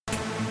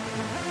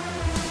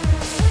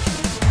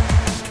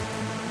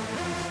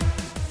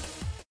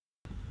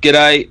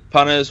G'day,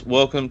 punters.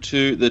 Welcome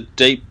to the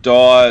Deep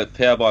Dive,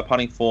 powered by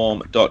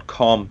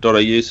puntingform.com.au.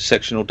 It's a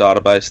sectional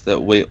database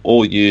that we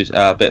all use,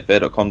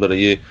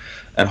 betfair.com.au,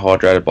 and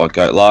hydrated by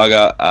Goat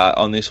Lager.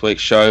 On this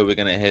week's show, we're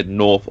going to head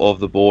north of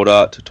the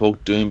border to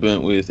talk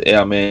Doomburn with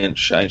our man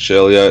Shane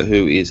Shirley,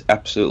 who is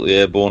absolutely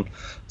airborne.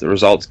 The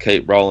results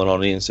keep rolling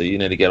on in, so you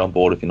need to get on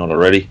board if you're not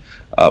already.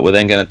 We're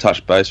then going to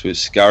touch base with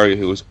Scurry,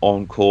 who was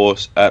on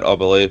course at, I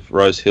believe,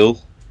 Rose Hill.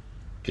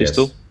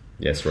 Pistol?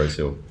 Yes, Rose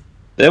Hill.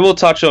 Then we'll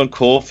touch on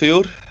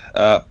Caulfield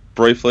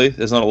briefly.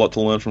 There's not a lot to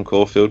learn from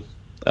Caulfield.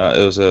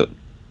 It was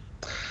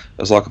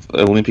like an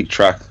Olympic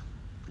track,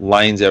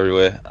 lanes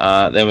everywhere.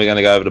 Then we're going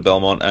to go over to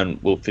Belmont,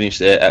 and we'll finish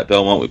there at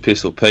Belmont with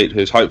Pistol Pete,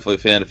 who's hopefully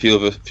found a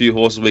few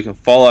horses we can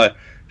follow.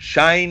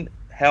 Shane,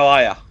 how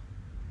are you?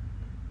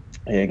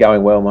 Yeah,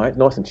 going well, mate.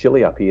 Nice and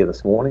chilly up here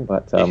this morning,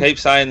 but you keep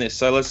saying this,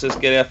 so let's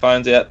just get our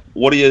phones out.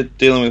 What are you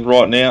dealing with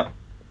right now?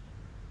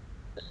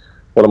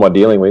 What am I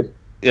dealing with?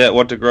 Yeah,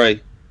 what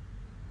degree?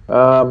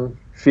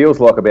 Feels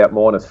like about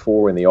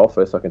 -4 in the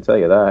office, I can tell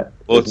you that.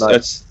 Well,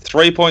 it's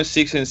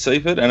 3.6 in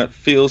Seaford, and it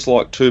feels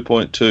like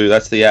 2.2.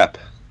 That's the app.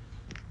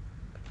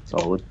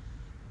 Solid.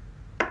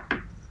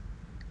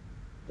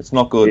 It's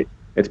not good.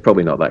 It's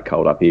probably not that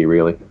cold up here,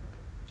 really.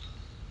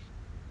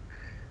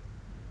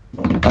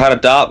 I had a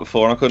dart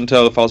before, and I couldn't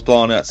tell if I was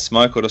blowing out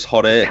smoke or just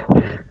hot air.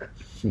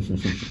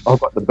 I've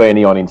got the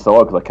beanie on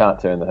inside because I can't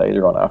turn the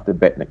heater on after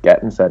betting at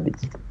Gatton Saturday.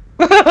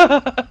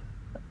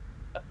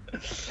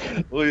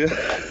 Well, yeah.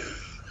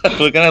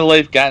 We're going to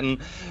leave Gatton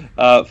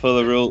for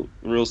the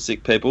real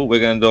sick people. We're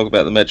going to talk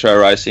about the Metro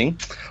racing.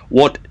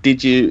 What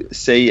did you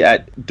see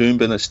at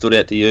Doomburn that stood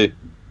out to you?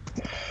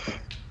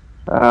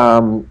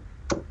 Well,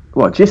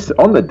 just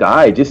on the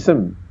day, just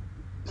some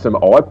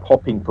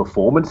eye-popping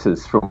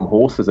performances from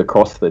horses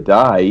across the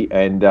day,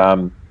 and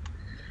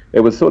it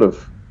was sort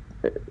of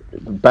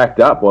backed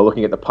up by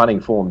looking at the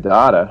punting form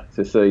data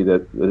to see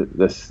that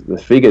the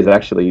figures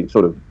actually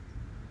sort of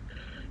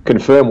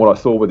confirm what I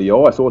saw with the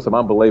eye. I saw some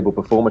unbelievable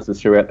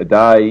performances throughout the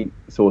day,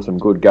 saw some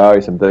good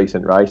go, some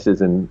decent races,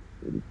 and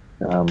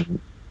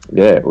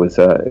it was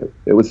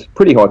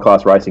pretty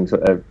high-class racing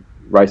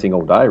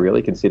all day,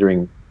 really,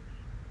 considering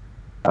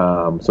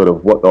sort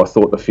of what I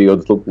thought the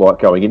fields looked like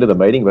going into the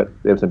meeting, but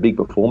there were some big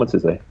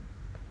performances there.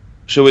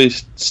 Shall we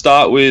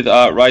start with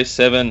race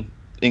 7,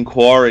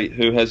 Inquiry,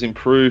 who has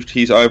improved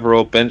his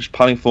overall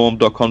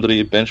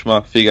puntingform.com.au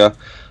benchmark figure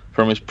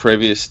from his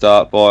previous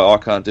start by, I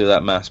can't do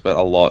that maths, but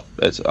a lot.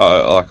 It's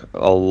like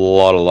a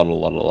lot,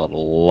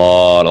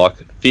 like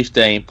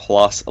 15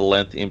 plus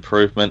length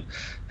improvement.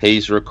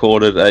 He's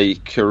recorded a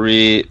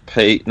career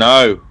peak.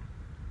 No,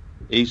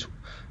 he's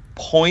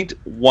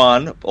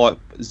 0.1, like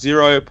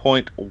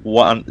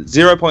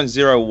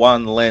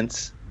 0.01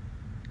 lengths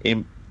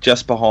in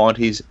just behind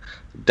his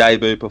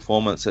debut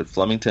performance at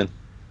Flemington.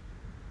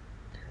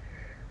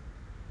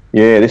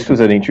 Yeah, this was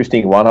an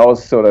interesting one. I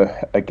was sort of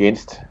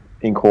against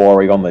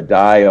Inquiry on the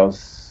day.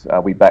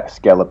 We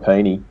backed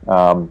Scalapini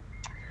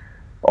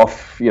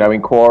off.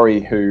 Inquiry,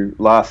 who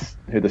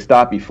the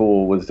start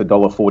before was the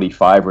 $1.40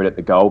 favourite at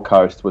the Gold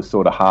Coast, was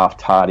sort of half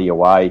tardy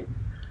away.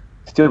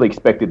 Still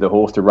expected the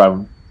horse to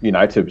run,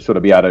 to sort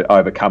of be able to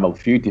overcome a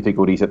few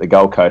difficulties at the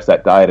Gold Coast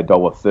that day at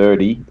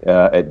 $1.30.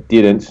 It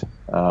didn't.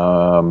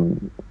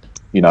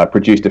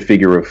 Produced a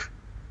figure of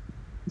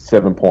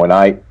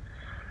 7.8.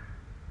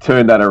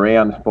 Turned that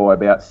around by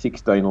about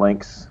 16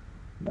 lengths.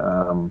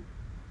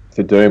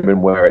 To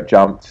Doomburn, where it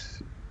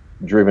jumped,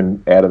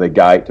 driven out of the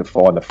gate to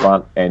find the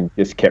front, and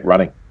just kept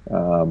running.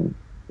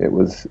 It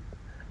was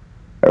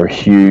a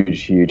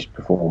huge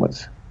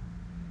performance.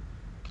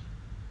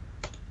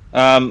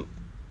 How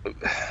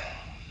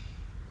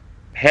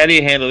do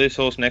you handle this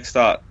horse next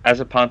start as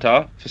a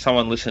punter? For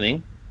someone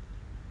listening,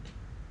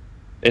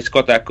 it's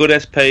got that good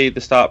SP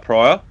the start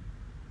prior.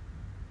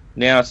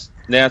 Now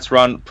it's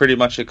run pretty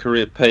much a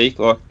career peak.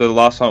 Like the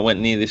last time it went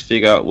near this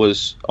figure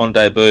was on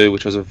debut,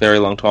 which was a very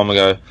long time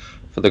ago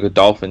for the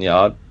Godolphin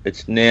Yard.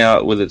 It's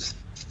now with its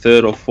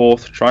third or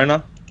fourth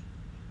trainer,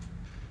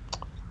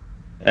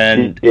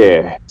 and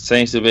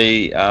seems to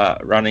be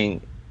running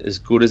as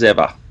good as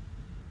ever.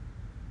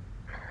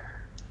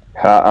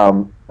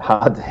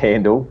 Hard to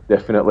handle,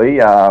 definitely.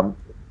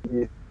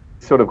 You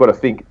sort of got to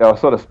think. I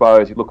sort of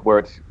suppose you look where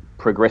it's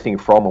progressing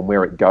from and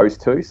where it goes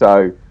to.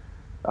 So.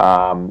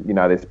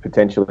 There's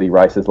potentially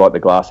races like the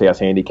Glasshouse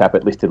Handicap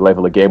at listed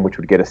level again, which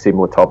would get a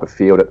similar type of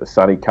field at the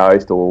sunny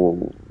coast, or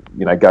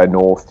go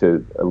north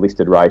to a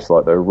listed race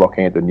like the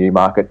Rockhampton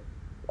Newmarket.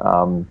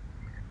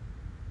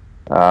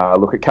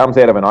 Look, it comes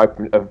out of an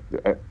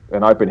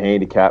open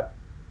handicap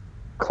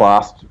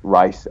classed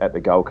race at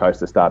the Gold Coast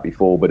to start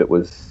before, but it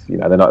was they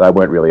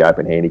weren't really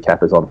open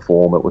handicappers on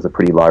form. It was a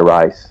pretty low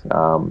race,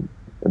 and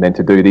then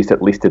to do this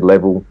at listed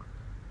level.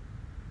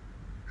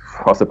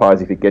 I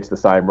suppose if it gets the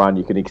same run,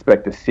 you can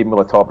expect a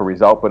similar type of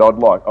result. But I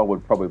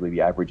would probably be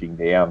averaging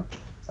down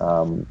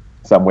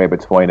somewhere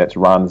between its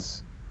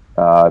runs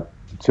 2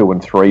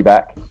 and 3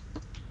 back,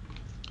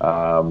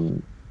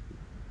 and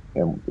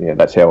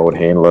that's how I would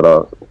handle it.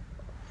 I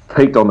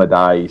peaked on the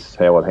days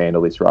how I'd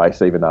handle this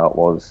race, even though it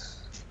was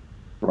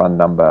run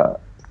number.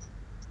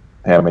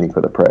 How many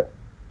for the prep?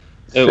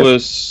 It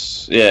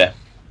was, yeah.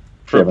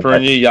 For a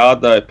new yard,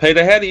 though.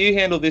 Peter, how do you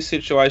handle this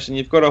situation?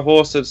 You've got a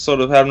horse that's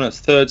sort of having its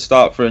third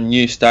start for a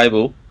new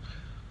stable.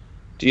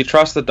 Do you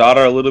trust the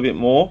data a little bit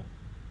more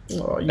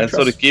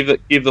sort of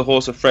give the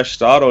horse a fresh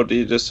start, or do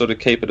you just sort of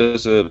keep it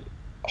as a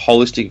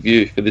holistic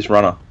view for this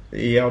runner?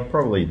 Yeah, I'd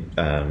probably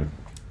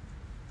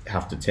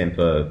have to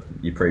temper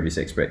your previous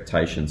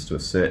expectations to a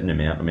certain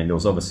amount. I mean, there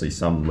was obviously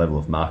some level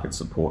of market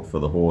support for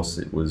the horse.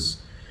 It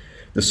was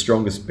the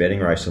strongest betting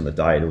race on the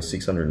day. It was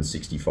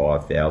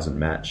 665,000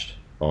 matched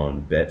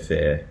on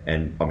Betfair,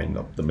 and I mean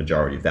the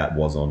majority of that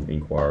was on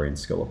Inquiry and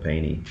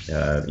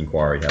Scalapini.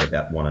 Inquiry had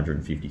about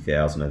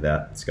 150,000 of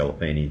that.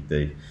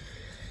 Scalapini,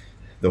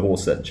 the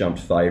horse that jumped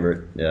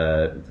favourite,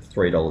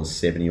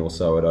 $3.70 or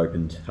so. It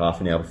opened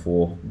half an hour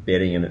before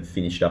betting, and it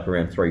finished up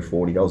around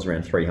 $3.40,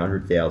 around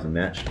 300,000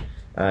 matched.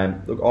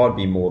 Look, I'd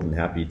be more than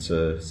happy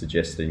to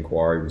suggest the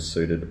Inquiry was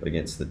suited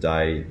against the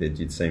day. There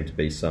did seem to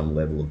be some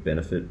level of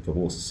benefit for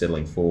horses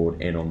settling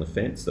forward and on the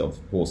fence. The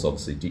horse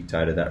obviously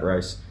dictated that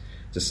race.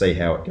 To see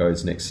how it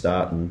goes next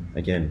start, and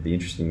again, it'd be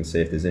interesting to see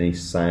if there's any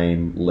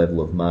same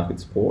level of market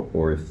support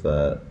or if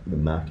the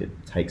market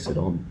takes it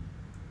on.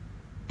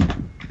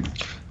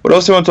 What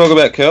else do you want to talk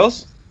about,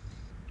 Curls?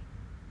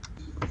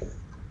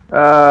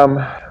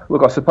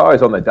 Look, I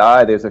suppose on the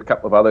day there's a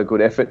couple of other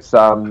good efforts.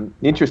 The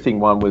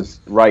interesting one was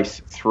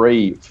race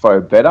 3,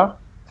 Fobetta.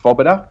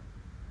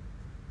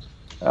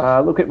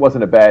 Look, it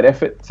wasn't a bad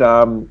effort.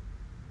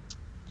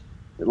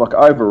 Like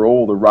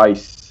overall, the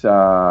race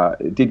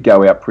did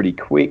go out pretty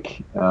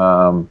quick.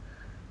 Sorry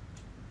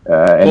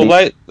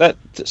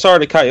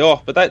to cut you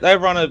off, but they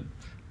run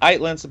 8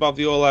 lengths above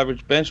the all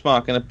average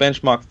benchmark and a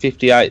benchmark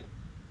 58.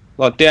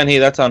 Like down here,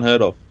 that's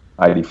unheard of.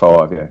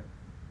 85, yeah.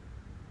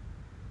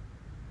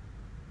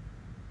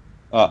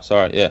 Oh,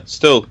 sorry, yeah.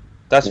 Still,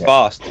 that's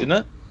fast, isn't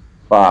it?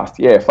 Fast.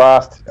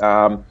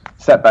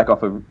 Sat back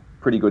off a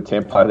pretty good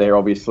tempo there.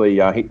 Obviously,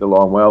 hit the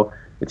line well.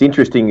 It's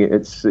interesting.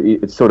 It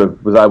sort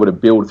of was able to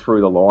build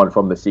through the line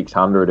from the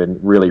 600 and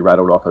really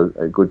rattled off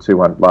a good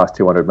last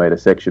 200 metre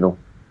sectional.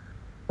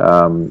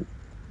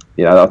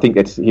 I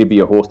think he'd be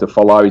a horse to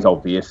follow. He's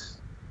obvious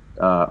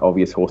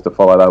horse to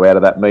follow though out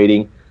of that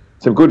meeting.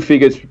 Some good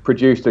figures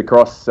produced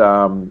across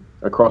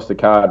the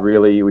card.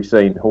 Really, we've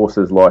seen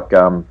horses like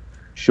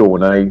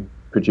Shawnee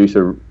produce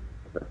a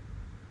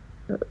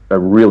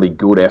really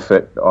good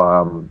effort.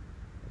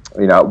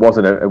 It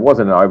wasn't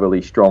an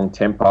overly strong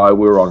tempo.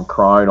 We were on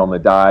Crone on the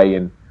day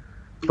and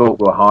thought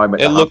we were home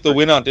at it looked the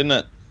winner, didn't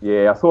it?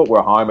 Yeah, I thought we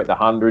were home at the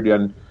 100.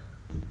 And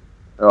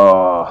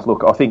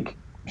look, I think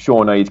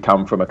Shawnee's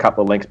come from a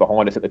couple of lengths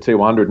behind us at the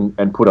 200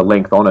 and put a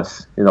length on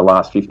us in the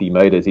last 50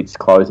 metres. Its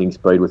closing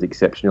speed was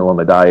exceptional on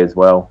the day as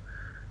well.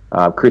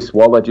 Chris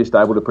Waller just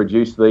able to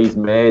produce these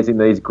mares in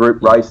these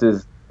group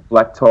races.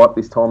 Black type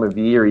this time of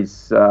year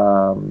is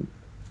uncanny.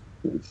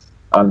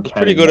 He's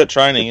pretty good at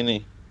training, isn't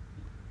he?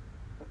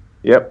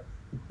 Yep,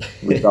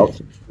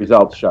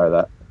 results show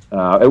that.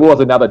 It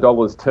was another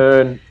dollar's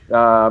turn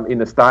in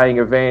the staying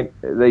event.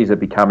 These are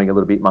becoming a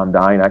little bit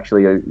mundane,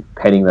 actually,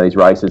 penning these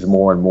races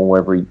more and more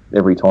every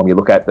time you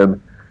look at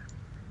them.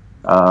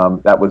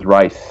 That was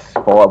race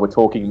 5. We're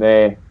talking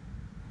there.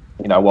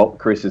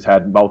 Chris has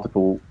had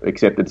multiple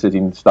acceptances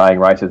in staying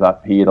races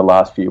up here the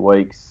last few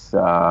weeks.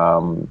 There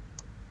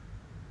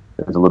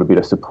was a little bit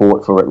of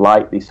support for it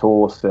late, this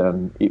horse,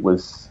 and it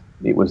was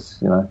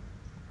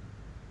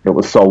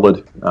solid.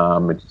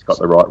 It just got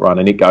the right run,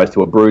 and it goes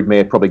to a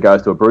broodmare. Probably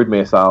goes to a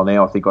broodmare sale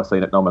now. I think I've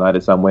seen it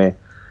nominated somewhere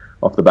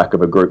off the back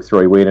of a Group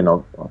 3 win, and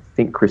I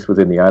think Chris was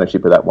in the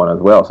ownership of that one as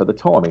well. So the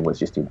timing was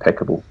just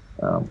impeccable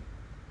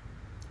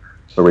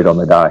for it on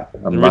the day.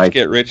 Amazing. Rich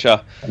get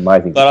richer.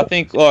 Amazing. But I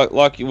think,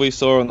 like we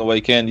saw on the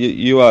weekend,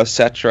 you are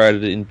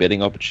saturated in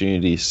betting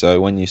opportunities. So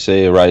when you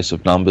see a race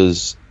of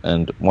numbers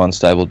and one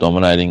stable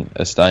dominating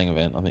a staying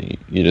event, I think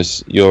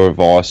your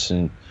advice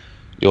and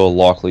your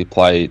likely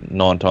play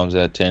 9 times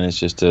out of 10 is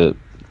just to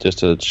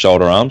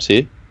shoulder arms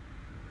here.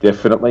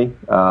 Definitely.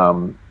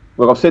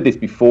 Look, I've said this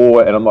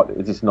before, and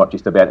it's not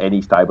just about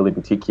any stable in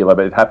particular,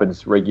 but it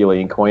happens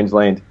regularly in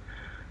Queensland.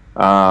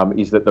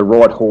 Is that the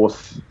right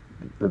horse?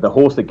 The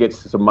horse that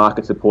gets some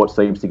market support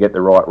seems to get the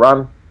right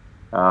run.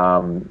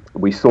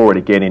 We saw it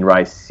again in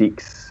race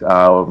 6.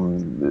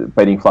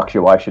 Betting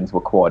fluctuations were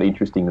quite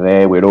interesting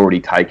there. We'd already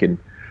taken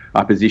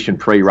a position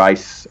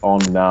pre-race on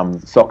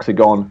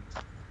Soxagon.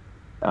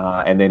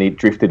 And then it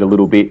drifted a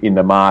little bit in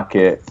the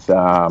market,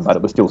 but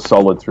it was still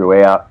solid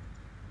throughout.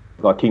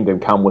 Like Kingdom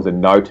Come was a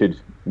noted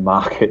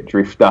market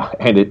drifter,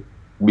 and it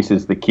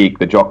misses the kick.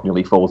 The jock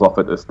nearly falls off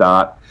at the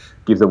start,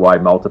 gives away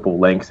multiple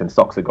lengths, and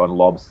Soxagon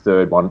lobs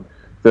third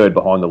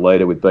behind the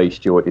leader with B.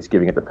 Stewart, just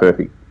giving it the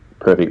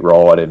perfect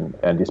ride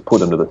and just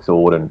put him to the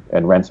sword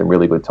and ran some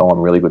really good time,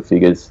 really good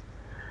figures.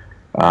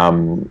 Out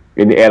of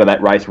that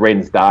race,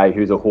 Wren's Day,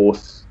 who's a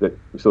horse that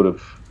sort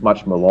of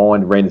much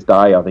maligned. Wren's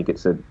Day, I think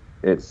its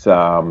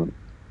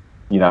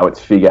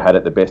figure had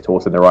it the best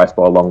horse in the race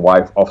by a long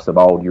way, off some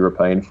old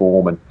European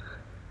form, and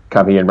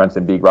come here and run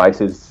some big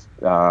races.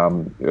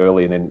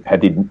 early, and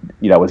then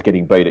was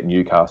getting beat at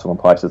Newcastle and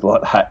places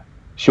like that.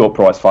 Short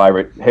price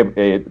favourite,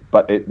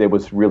 but there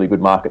was really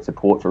good market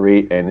support for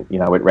it, and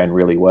it ran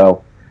really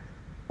well.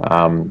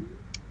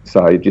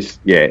 So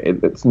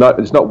it's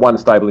not one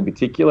stable in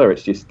particular.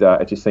 It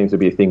just seems to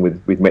be a thing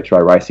with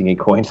Metro Racing in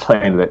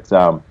Queensland that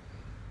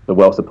the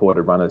well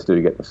supported runners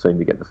seem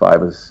to get the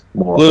favours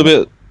more. A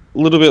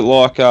little bit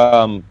like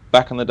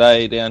back in the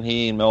day down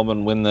here in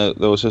Melbourne when there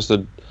was just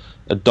a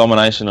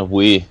domination of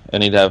Weir,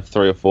 and he'd have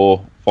 3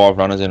 or 5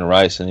 runners in a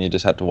race, and you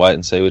just had to wait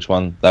and see which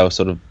one they were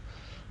sort of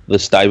the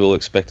stable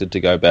expected to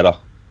go better.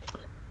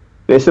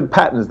 There's some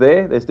patterns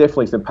there. There's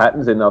definitely some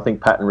patterns, and I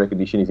think pattern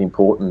recognition is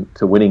important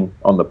to winning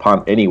on the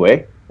punt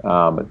anywhere.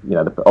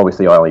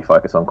 Obviously I only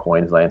focus on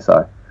Queensland,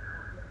 so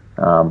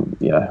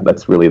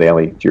that's really the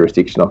only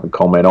jurisdiction I can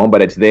comment on.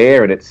 But it's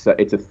there, and it's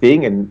a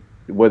thing, and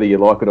whether you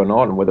like it or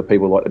not, and whether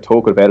people like to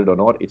talk about it or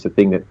not, it's a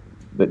thing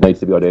that needs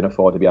to be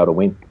identified to be able to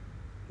win.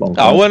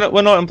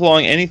 We're not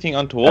implying anything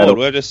untoward.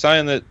 We're just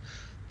saying that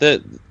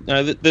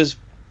there's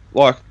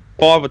like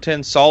 5 or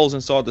 10 souls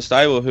inside the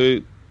stable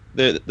who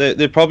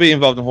they're probably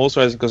involved in horse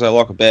racing because they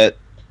like a bet.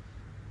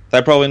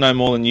 They probably know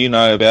more than you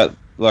know about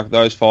like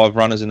those 5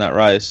 runners in that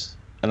race,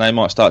 and they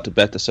might start to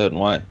bet a certain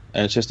way.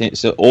 And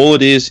it's all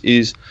it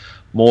is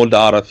more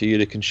data for you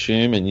to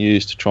consume and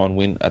use to try and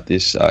win at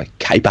this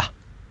caper.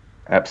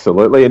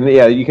 Absolutely, and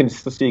you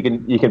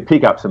can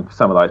pick up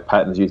some of those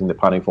patterns using the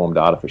punting form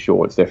data for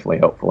sure. It's definitely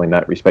helpful in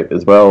that respect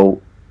as well.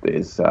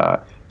 There's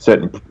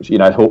certain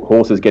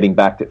horses getting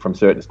backed from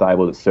certain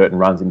stables at certain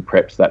runs in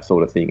preps, that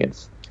sort of thing.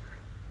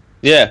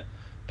 But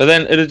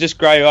then it'll just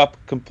grey you up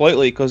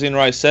completely because in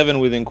race 7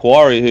 with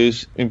Inquiry,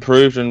 who's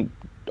improved and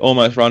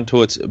almost run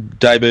to its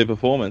debut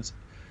performance,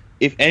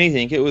 if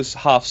anything, it was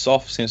half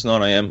soft since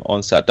 9 a.m.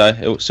 on Saturday.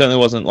 It certainly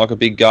wasn't like a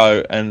big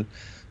go, and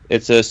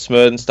it's a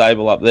Smurden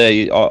stable up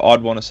there.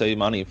 I'd want to see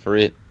money for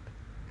it.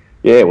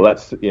 Yeah, well,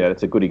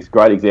 it's a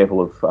great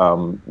example of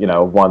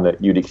one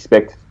that you'd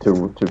expect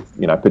to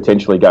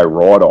potentially go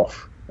right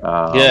off.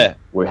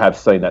 We have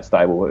seen that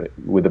stable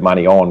with the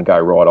money on go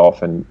right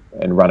off and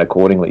run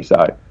accordingly.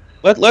 So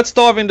let's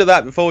dive into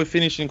that before we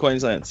finish in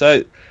Queensland.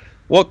 So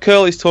what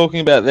Curly's talking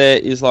about there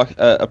is like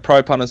a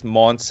pro punter's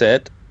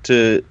mindset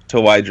to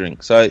wagering.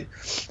 So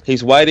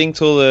he's waiting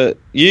till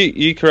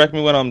you correct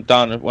me when I'm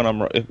done,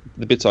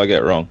 the bits I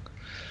get wrong.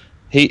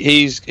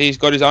 He's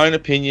got his own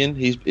opinion.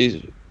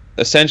 He's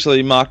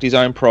essentially marked his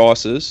own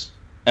prices,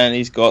 and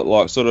he's got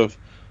like sort of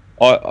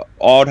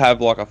I'd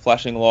have like a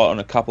flashing light on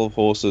a couple of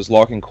horses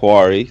like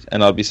Inquiry,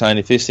 and I'd be saying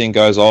if this thing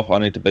goes off, I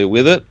need to be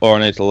with it, or I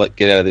need to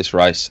get out of this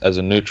race as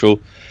a neutral.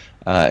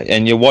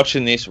 And you're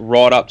watching this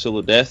right up till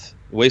the death.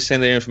 We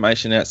send the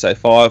information out, say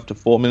 5 to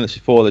 4 minutes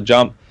before the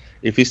jump.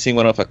 If this thing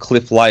went off a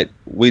cliff late,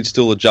 we'd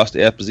still adjust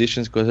our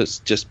positions because it's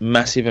just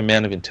massive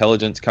amount of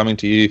intelligence coming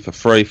to you for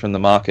free from the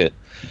market.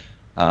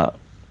 What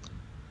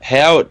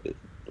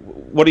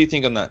do you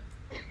think on that?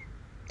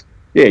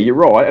 Yeah, you're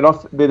right. And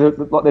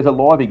there's a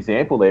live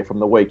example there from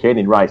the weekend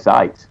in race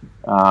 8.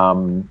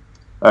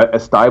 A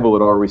stable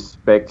that I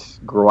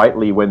respect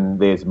greatly when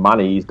there's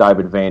money is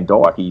David Van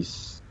Dyke.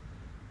 His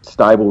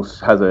stables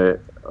has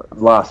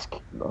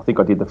I think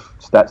I did the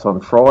stats on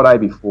Friday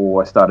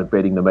before I started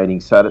betting the meeting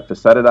for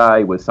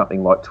Saturday, was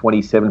something like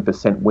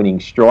 27% winning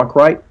strike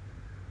rate,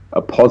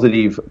 a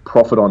positive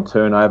profit on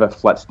turnover,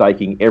 flat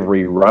staking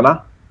every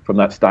runner from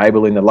that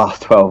stable in the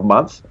last 12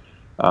 months.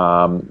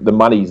 The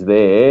money's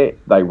there,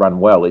 they run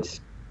well. It's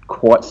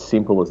quite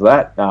simple as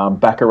that.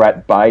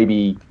 Baccarat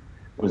Baby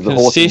was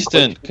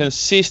the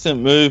consistent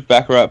move.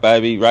 Baccarat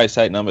Baby, race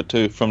 8, number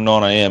 2 from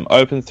 9 a.m.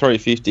 Open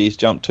 350s,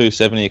 jumped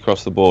 270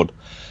 across the board.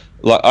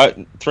 Like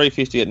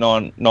 350 at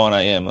 9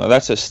 a.m.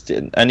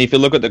 And if you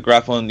look at the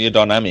graph on your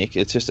dynamic,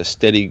 it's just a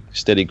steady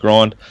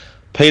grind.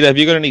 Peter, have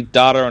you got any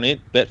data on it?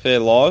 Betfair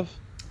Live.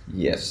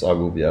 Yes, I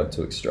will be able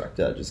to extract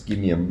that. Just give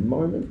me a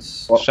moment.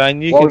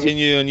 Shane, you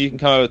continue, and you can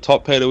come over the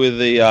top, Peter, with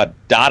the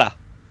data.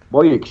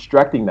 While you're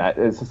extracting that,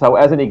 so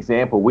as an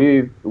example,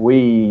 we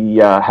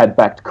had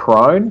backed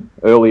Crone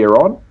earlier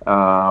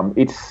on.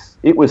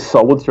 It was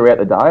solid throughout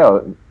the day.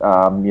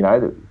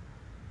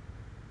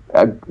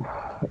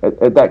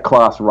 At that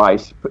class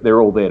race, they're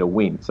all there to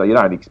win, so you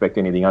don't expect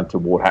anything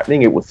untoward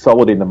happening. It was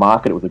solid in the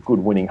market. It was a good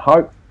winning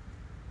hope.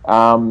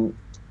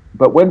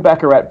 But when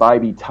Baccarat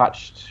Baby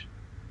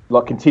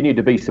continued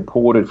to be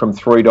supported from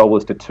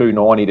 $3 to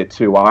 $2.90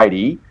 to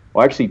 $2.80,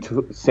 I actually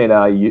sent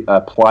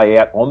a play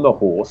out on the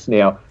horse.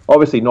 Now,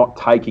 obviously not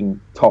taking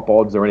top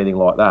odds or anything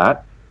like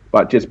that,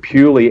 but just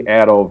purely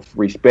out of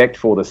respect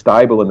for the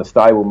stable and the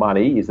stable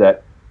money, is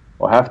that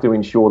I have to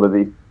ensure that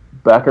the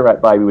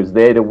Baccarat Baby was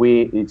there to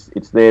win.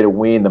 It's there to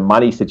win. The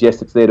money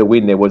suggests it's there to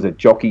win. There was a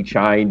jockey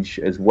change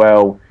as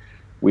well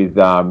with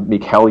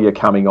Mick Hellier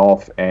coming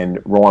off and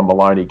Ryan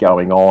Maloney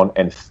going on,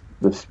 and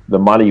the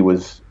money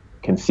was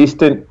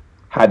consistent.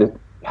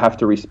 Have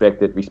to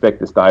respect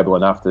the stable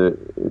enough to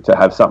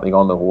have something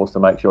on the horse to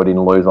make sure I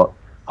didn't lose,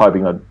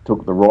 hoping I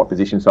took the right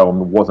position so I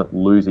wasn't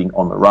losing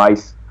on the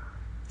race.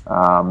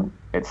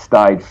 It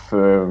stayed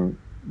firm,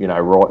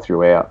 right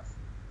throughout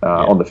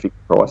on the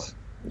fixed price.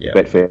 Yeah.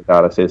 Betfair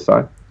data says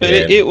so. But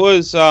it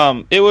was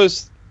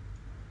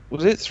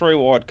it 3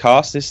 wide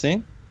cast, this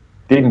thing?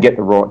 Didn't get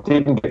the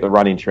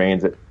run in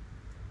transit.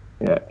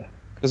 Yeah.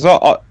 Because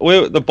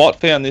the bot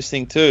found this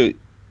thing too,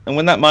 and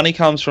when that money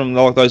comes from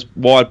like those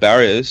wide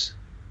barriers,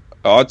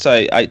 I'd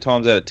say 8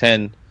 times out of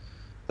 10,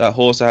 that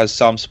horse that has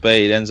some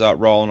speed ends up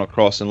rolling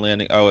across and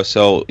landing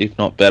OSL, if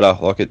not better.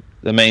 Like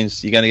that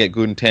means you're going to get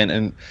good intent,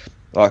 and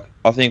like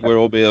I think we'll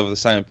all be of the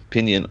same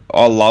opinion.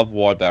 I love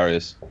wide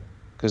barriers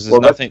because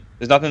there's nothing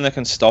that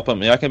can stop them.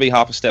 They can be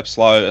half a step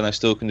slow, and they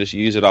still can just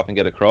use it up and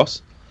get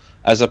across,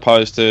 as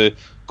opposed to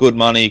good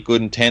money,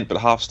 good intent, but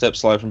half a step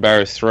slow from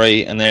barrier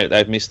 3, and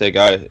they've missed their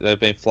go. They've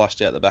been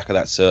flushed out the back of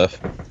that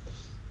surf.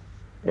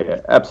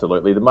 Yeah,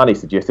 absolutely. The money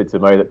suggested to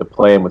me that the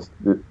plan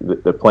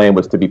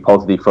was to be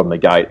positive from the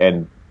gate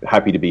and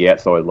happy to be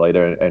outside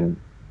leader, and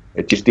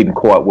it just didn't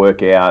quite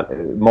work out.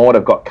 It might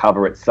have got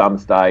cover at some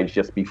stage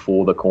just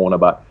before the corner,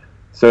 but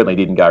certainly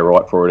didn't go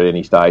right for it at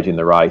any stage in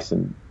the race,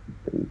 and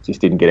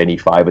just didn't get any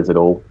favours at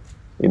all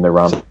in the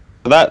run.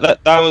 So that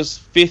was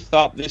 5th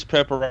up this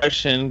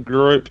preparation,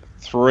 Group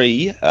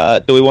 3.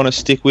 Do we want to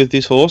stick with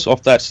this horse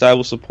off that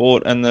stable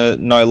support and the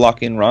no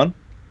luck in run?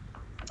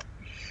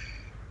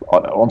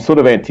 I'm sort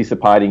of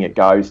anticipating it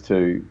goes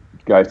to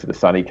the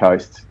sunny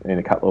coast in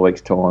a couple of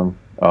weeks' time.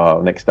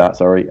 Next start,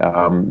 sorry.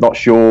 Not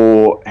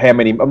sure how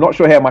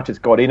much it's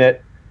got in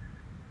it.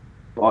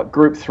 Like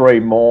Group 3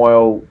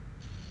 mile,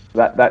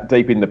 that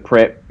deep in the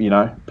prep,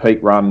 peak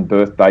run,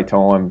 birthday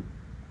time,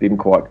 didn't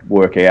quite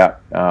work out.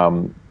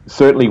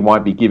 Certainly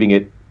won't be giving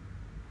it.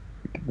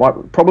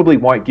 Probably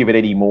won't give it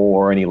any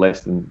more or any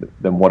less than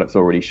what it's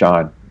already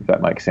shown. If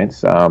that makes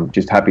sense.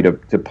 Just happy to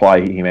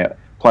play him out,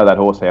 play that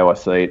horse how I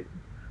see it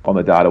on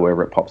the data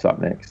wherever it pops up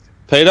next.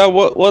 Peter,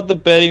 what the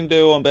betting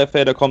do on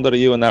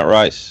betfair.com.au in that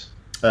race?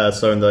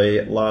 So in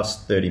the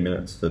last 30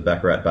 minutes, the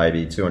Baccarat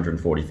Baby,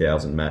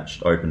 240,000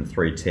 matched, opened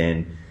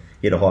 310,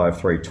 hit a high of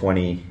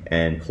 320,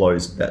 and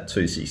closed that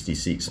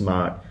 266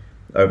 mark.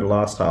 Over the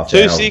last half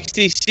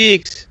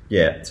 266.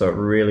 Yeah, so it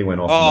really went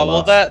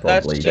off.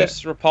 That's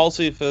just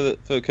repulsive for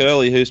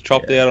Curly, who's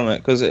chopped out on it,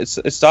 because it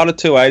started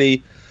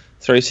 280.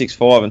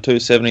 365 and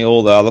 270,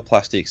 all the other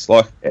plastics.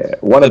 Like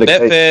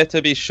Betfair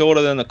to be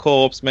shorter than the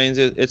corpse means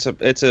it's a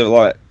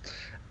like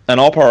an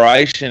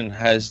operation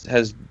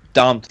has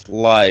dumped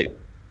late.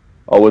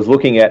 I was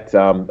looking at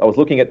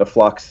the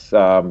flux,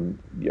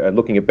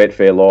 looking at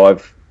Betfair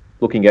Live,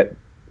 looking at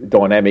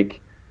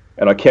Dynamic,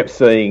 and I kept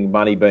seeing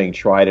money being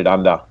traded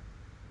under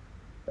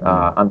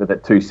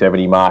that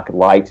 270 mark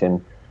late,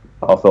 and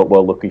I thought,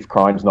 well, look, if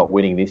Crone's not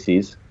winning, this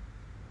is.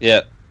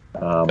 Yeah,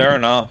 fair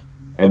enough.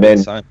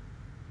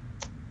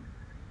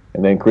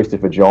 And then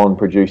Christopher John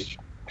produced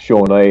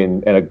Shawnee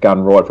and a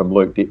gun ride from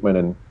Luke Dittman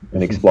and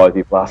an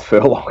explosive last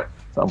furlong.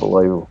 It's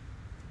unbelievable.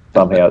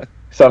 Somehow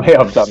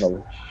I've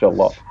done a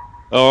lot.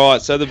 All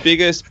right, so the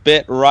biggest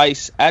bet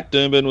race at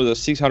Doomben was a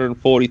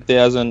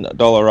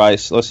 $640,000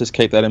 race. Let's just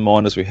keep that in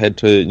mind as we head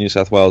to New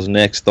South Wales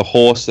next. The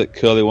horse that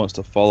Curly wants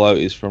to follow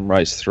is from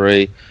race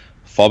 3,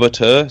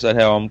 Fobateur. Is that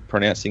how I'm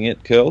pronouncing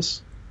it,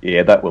 Curls?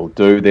 Yeah, that will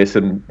do. There's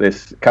a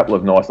couple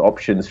of nice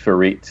options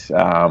for it.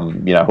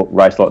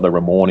 Race like the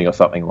Ramornie or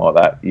something like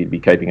that. You'd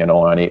be keeping an eye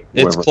on it.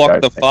 It's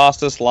clocked the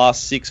fastest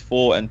last 6,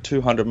 4 and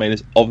 200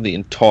 metres of the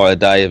entire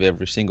day of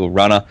every single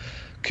runner.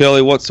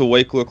 Curly, what's the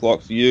week look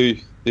like for you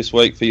this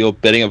week for your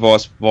betting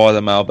advice via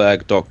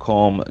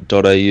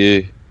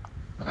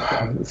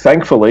themailbag.com.au?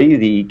 Thankfully,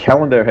 the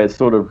calendar has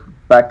sort of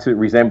back to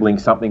resembling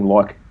something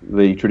like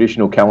the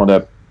traditional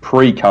calendar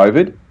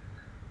pre-COVID.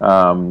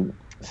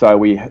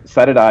 So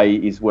Saturday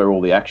is where all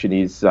the action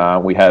is.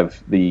 We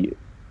have the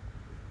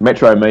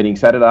Metro meeting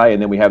Saturday,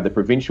 and then we have the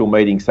provincial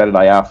meeting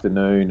Saturday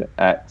afternoon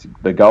at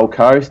the Gold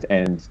Coast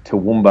and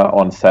Toowoomba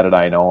on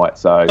Saturday night.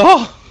 So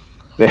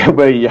there'll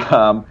be.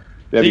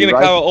 You're going to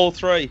cover all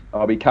 3?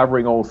 I'll be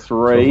covering all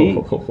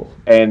 3,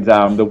 and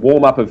the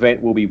warm-up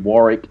event will be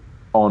Warwick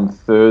on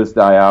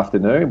Thursday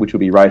afternoon, which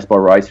will be race by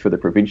race for the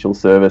provincial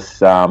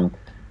service.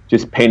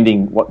 Just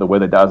pending what the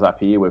weather does up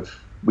here.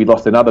 We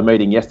lost another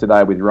meeting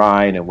yesterday with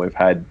rain, and we've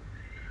had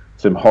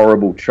some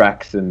horrible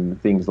tracks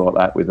and things like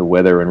that with the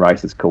weather, and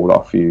races called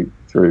off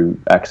through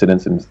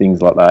accidents and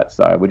things like that.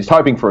 So we're just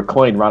hoping for a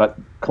clean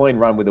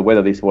run with the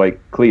weather this week,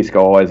 clear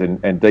skies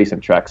and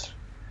decent tracks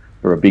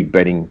for a big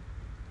betting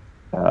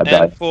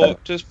day. And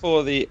just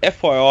for the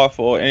FYI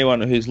for anyone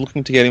who's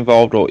looking to get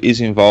involved or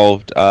is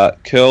involved,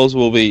 Curls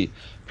will be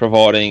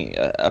providing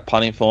a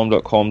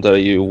puntingform.com.au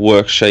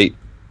worksheet.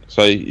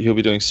 So he'll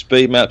be doing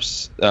speed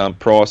maps,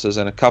 prices,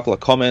 and a couple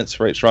of comments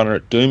for each runner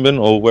at Doomben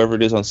or wherever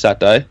it is on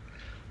Saturday,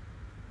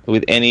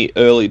 with any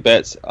early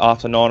bets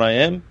after 9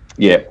 a.m.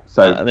 Yeah.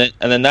 So and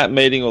then that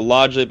meeting will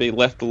largely be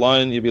left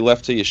alone. You'll be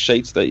left to your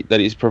sheets that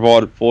is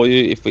provided for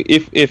you.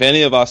 If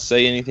any of us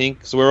see anything,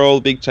 because we're all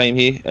a big team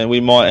here, and we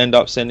might end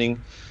up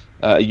sending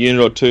a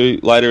unit or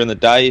 2 later in the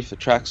day if the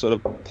track sort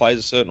of plays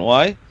a certain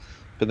way.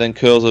 But then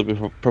Curls will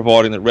be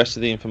providing the rest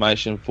of the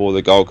information for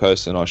the Gold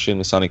Coast and I assume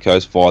the Sunny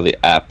Coast via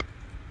the app.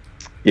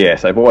 Yeah,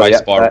 so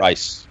race by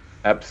race.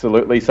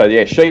 Absolutely. So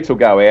yeah, sheets will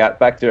go out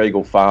back to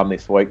Eagle Farm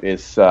this week.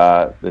 There's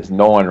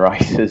 9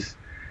 races.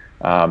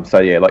 So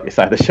yeah, like you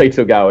say, the sheets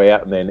will go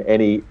out, and then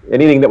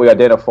anything that we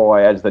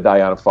identify as the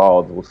day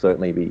unfolds, we'll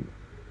certainly be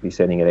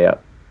sending it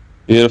out.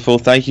 Beautiful.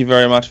 Thank you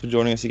very much for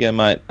joining us again,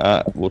 mate.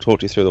 We'll talk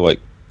to you through the week.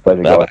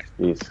 Pleasure, guys.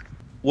 Cheers.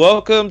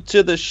 Welcome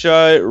to the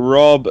show,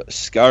 Rob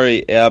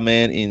Scurry, our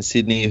man in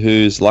Sydney,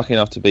 who's lucky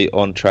enough to be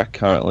on track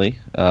currently.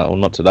 Well,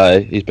 not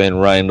today. He's been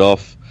rained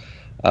off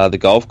the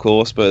golf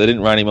course, but they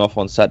didn't rain him off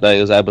on Saturday.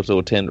 He was able to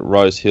attend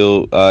Rose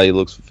Hill. He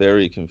looks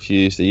very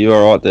confused. Are you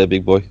all right there,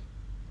 big boy?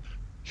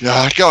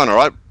 Yeah, going all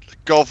right.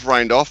 Golf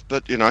rained off,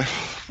 but,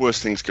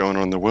 worst things going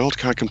on in the world.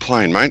 Can't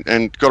complain, mate.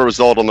 And got a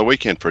result on the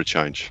weekend for a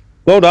change.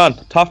 Well done.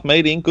 Tough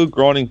meeting. Good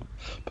grinding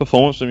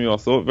performance from you, I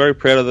thought. Very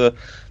proud of the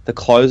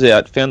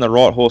closeout. Found the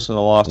right horse in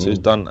the last who's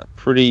done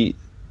pretty...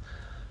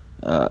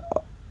 I'm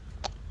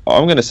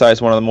going to say it's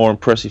one of the more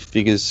impressive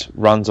figures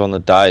runs on the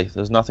day.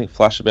 There's nothing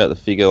flash about the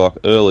figure like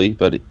early,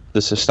 but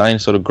the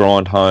sustained sort of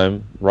grind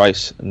home,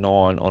 race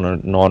 9 on a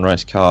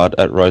 9-race card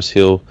at Rose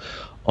Hill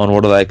on,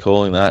 what are they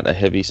calling that? A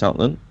heavy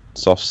something?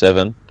 Soft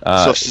 7.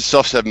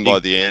 Soft 7 by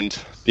the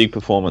end. Big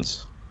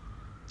performance.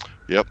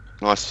 Yep.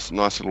 Nice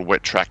little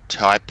wet track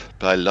type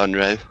by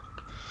Lonhro.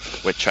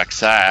 Wet track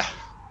sire.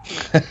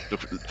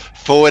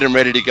 Forward and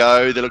ready to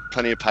go. There looked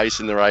plenty of pace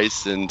in the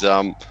race, and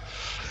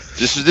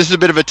this is a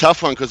bit of a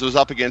tough one because it was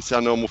up against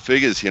our normal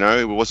figures.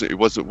 It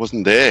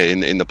wasn't there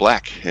in the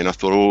black, and I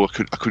thought,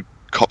 I could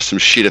cop some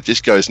shit if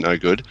this goes no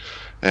good,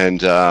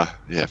 and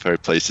very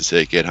pleased to see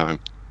it get home.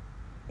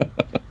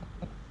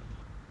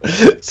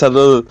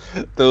 So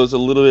there was a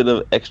little bit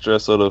of extra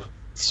sort of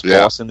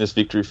spice in this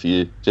victory for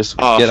you. Just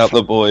get up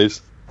the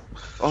boys.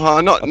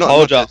 I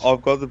told you,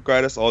 I've got the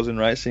greatest odds in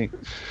racing.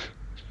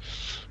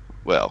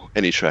 Well,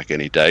 any track,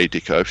 any day,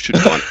 Dicko. Should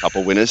find a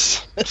couple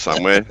winners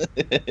somewhere.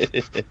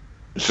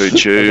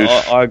 Fuchu.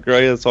 I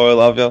agree. That's why I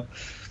love you.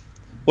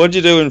 What did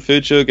you do in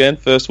Fuchu again?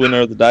 First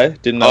winner of the day.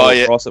 Didn't know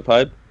what price it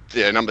paid.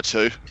 Yeah, number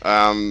 2.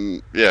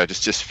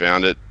 Just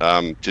found it.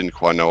 Didn't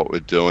quite know what we're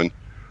doing.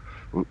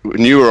 We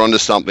knew we were onto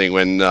something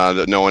when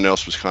no one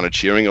else was kind of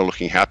cheering or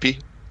looking happy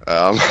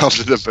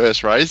after the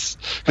first race,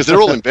 because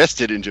they're all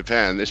invested in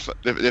Japan.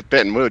 They're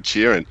betting, we were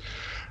cheering.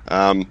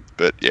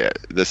 But yeah,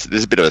 there's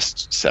a bit of a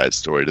sad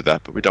story to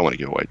that, but we don't want to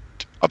give away.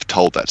 I've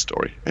told that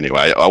story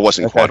anyway. I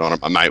wasn't quite on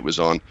it. My mate was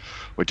on.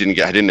 I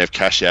didn't have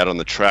cash out on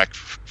the track.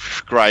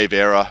 Grave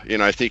error.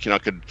 Thinking I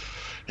could.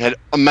 Had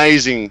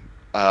amazing.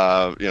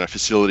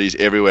 Facilities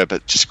everywhere,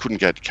 but just couldn't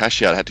get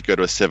cash out. I had to go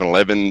to a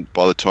 7-Eleven.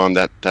 By the time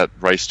that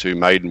race 2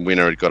 maiden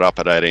winner had got up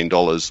at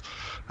 $18,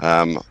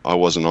 I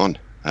wasn't on.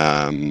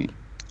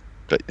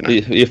 But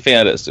you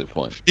found it at that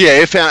point. Yeah,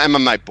 I found, and my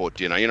mate bought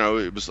dinner.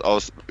 It was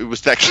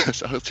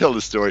that. I'll tell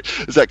the story.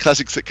 It's that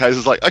classic case.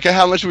 It's like, okay,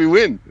 how much do we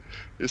win?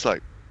 It's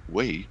like,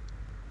 we.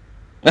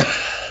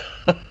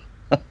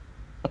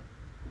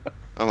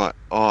 I'm like,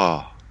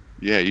 oh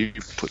yeah, you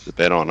put the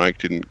bet on. I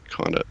didn't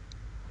kind of.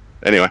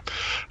 Anyway,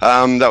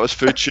 that was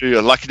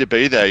Fuchu. Lucky to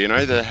be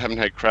there, They haven't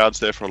had crowds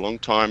there for a long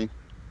time.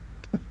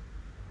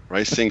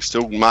 Racing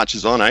still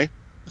marches on, eh?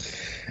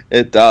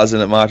 It does,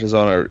 and it marches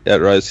on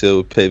at Rose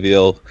Hill,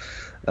 PVL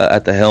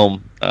at the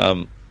helm.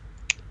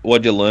 What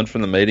did you learn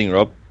from the meeting,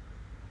 Rob?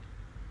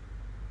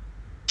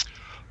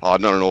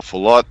 Not an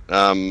awful lot.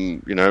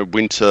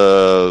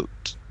 Winter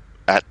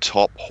at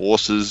top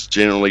horses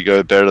generally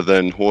go better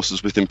than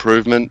horses with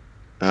improvement.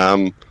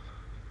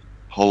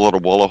 Whole lot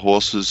of Waller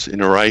horses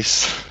in a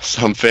race.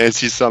 Some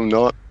fancy, some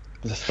not.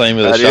 The theme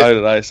of the show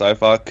today so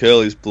far.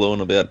 Curly's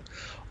blowing about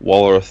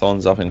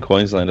Waller-a-thons up in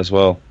Queensland as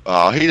well.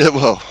 Oh, he's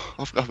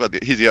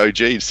the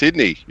OG in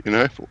Sydney,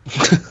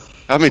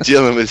 I've been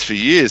dealing with this for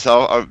years.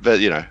 But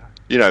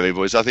me,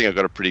 boys. I think I've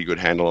got a pretty good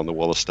handle on the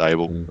Waller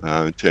stable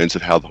in terms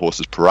of how the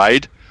horses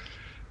parade.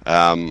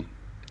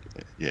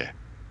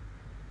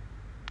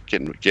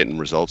 Getting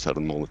results out of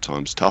them all the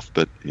time is tough,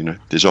 but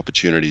there's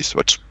opportunities.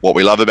 That's what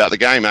we love about the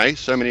game, eh?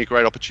 So many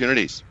great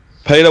opportunities.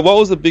 Peter, what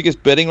was the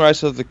biggest betting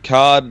race of the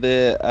card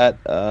there at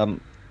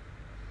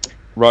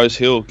Rose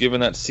Hill? Given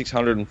that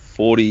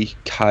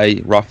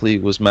 640k roughly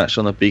was matched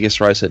on the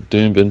biggest race at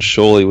Doomben,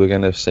 surely we're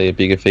going to see a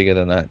bigger figure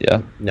than that,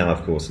 yeah? No,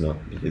 of course not,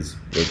 because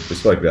we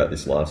spoke about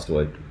this last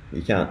week.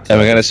 You can't. And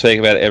we're going to speak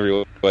about it every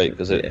week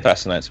because it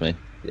fascinates me.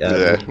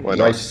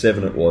 Race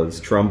 7 it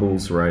was.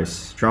 Trumbull's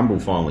race. Trumbull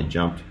finally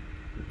jumped.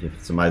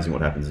 It's amazing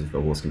what happens if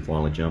a horse can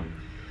finally jump.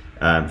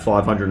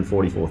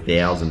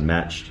 544,000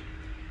 matched.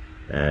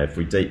 If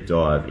we deep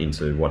dive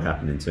into what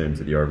happened in terms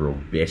of the overall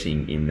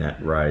betting in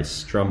that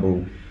race,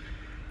 Trumbull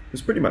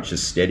was pretty much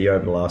just steady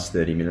over the last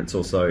 30 minutes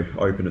or so.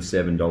 Open of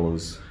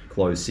 $7,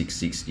 closed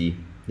 $6.60,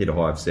 hit a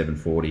high of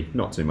 $7.40.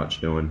 Not too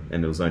much doing,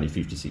 and there was only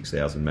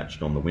 56,000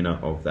 matched on the winner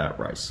of that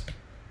race.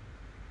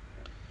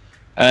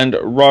 And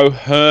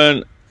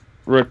Rohern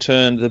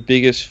returned the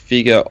biggest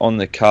figure on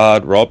the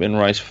card, Rob, in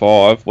race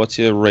 5. What's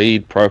your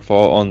read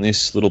profile on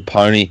this little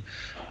pony?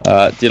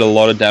 Did a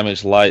lot of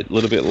damage late, a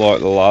little bit like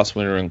the last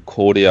winner in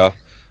Cordia.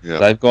 Yeah.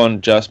 They've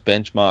gone just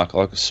benchmark,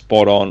 like a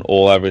spot on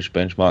all average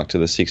benchmark to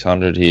the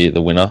 600 here,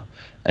 the winner.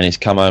 and he's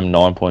come home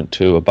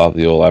 9.2 above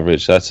the all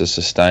average. That's a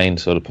sustained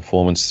sort of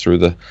performance through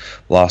the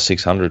last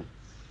 600.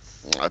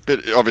 A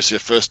bit, obviously a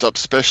first up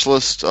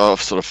specialist.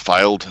 I've sort of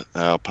failed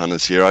our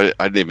punters here. I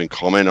didn't even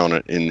comment on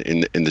it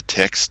in the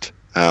text.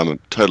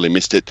 Totally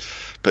missed it.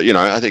 But,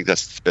 I think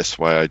that's the best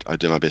way I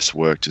do my best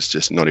work,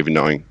 just not even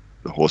knowing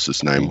the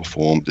horse's name or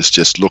form.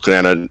 Just looking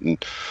at it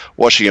and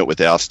watching it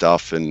with our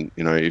stuff, and,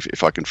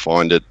 if I can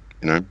find it,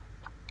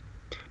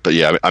 But,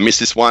 yeah, I missed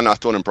this one. I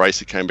thought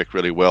Embracer came back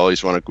really well.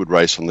 He's run a good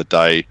race on the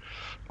day.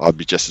 I'd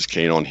be just as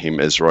keen on him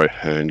as Roy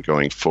Hearn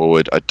going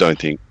forward. I don't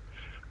think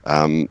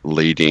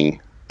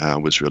leading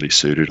was really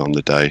suited on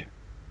the day.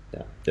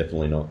 Yeah,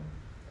 definitely not.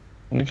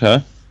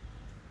 Okay.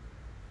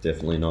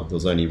 Definitely not. There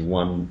was only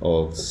one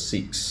of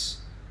 6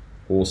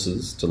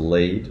 horses to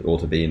lead or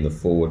to be in the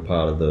forward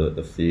part of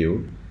the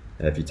field.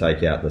 And if you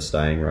take out the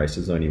staying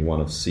races, only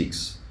one of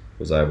 6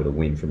 was able to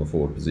win from a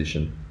forward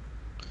position.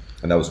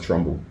 And that was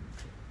Trumbull.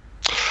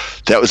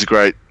 That was a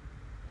great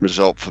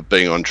result for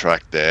being on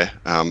track there.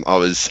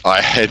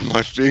 I had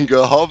my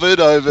finger hovered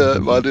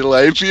over my little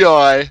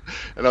API,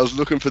 and I was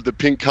looking for the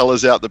pink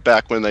colours out the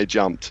back when they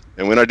jumped.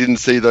 And when I didn't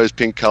see those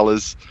pink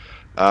colours,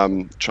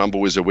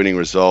 Trumbull was a winning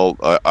result.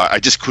 I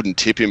just couldn't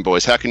tip him,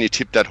 boys. How can you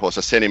tip that horse?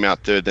 I sent him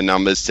out third. The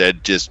numbers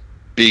said just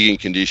big in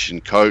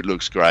condition. Coat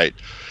looks great.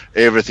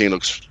 Everything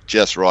looks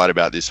just right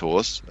about this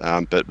horse.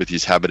 But with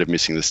his habit of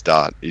missing the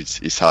start,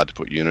 it's hard to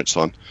put units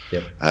on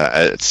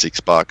at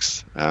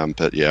 $6.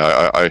 But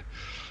yeah, I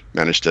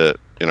managed to,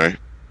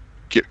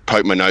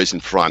 poke my nose in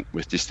front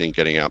with this thing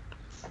getting up.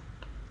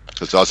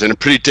 Because I was in a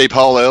pretty deep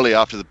hole early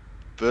after the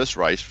first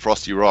race,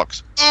 Frosty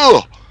Rocks.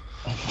 Ugh!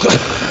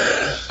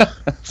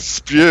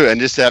 Spew, and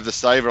just to have the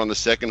saver on the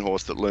second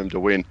horse that loomed to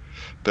win.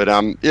 But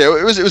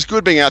it was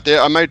good being out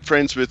there. I made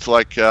friends with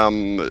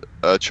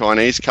a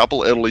Chinese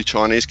couple, elderly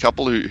Chinese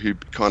couple who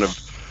kind of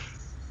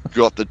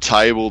got the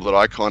table that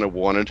I kind of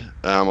wanted.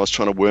 I was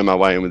trying to worm my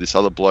way in with this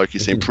other bloke. He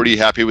seemed pretty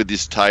happy with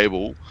this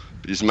table,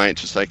 but his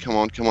mate was saying, come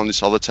on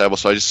this other table.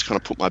 So I just kind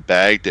of put my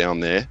bag down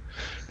there,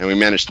 and we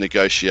managed to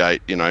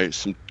negotiate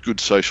some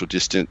good social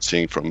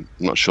distancing from,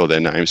 I'm not sure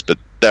their names, but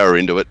they were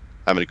into it,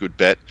 having a good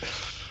bet.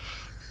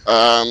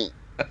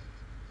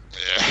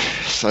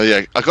 So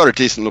yeah, I got a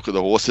decent look at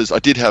the horses. I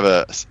did have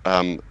a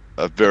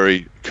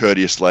very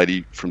courteous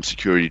lady from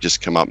security just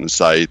come up and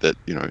say that,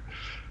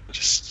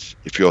 just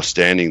if you're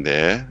standing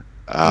there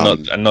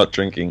not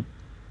drinking,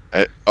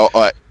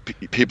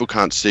 people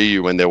can't see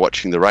you when they're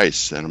watching the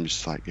race, and I'm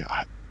just like,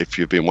 if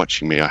you've been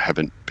watching me, I've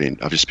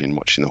just been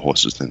watching the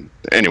horses. Then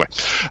anyway,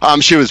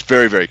 she was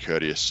very, very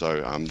courteous, so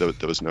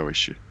there was no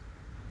issue.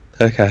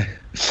 Okay.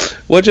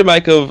 What'd you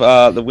make of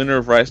the winner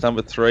of race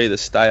number 3, the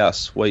Stayer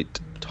Sweet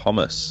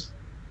Thomas?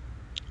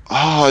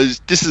 Oh,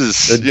 this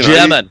is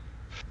German.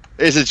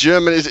 It's a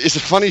German. It's a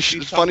funny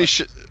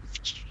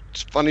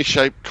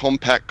shaped,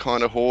 compact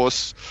kind of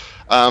horse.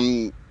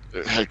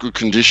 Had good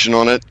condition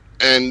on it,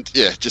 and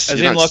yeah, just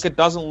it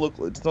doesn't look.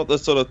 It's not the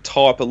sort of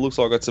type. It looks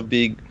like it's a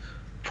big,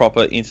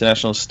 proper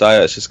international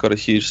stayer. It's just got a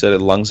huge set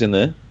of lungs in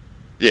there.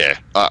 Yeah,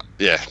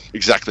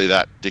 exactly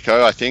that,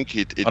 Dicko. I think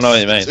I know what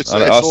you mean.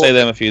 I see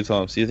them a few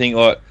times. You think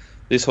like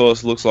this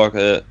horse looks like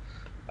a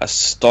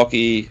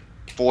stocky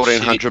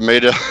 1400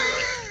 metre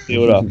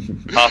fielder,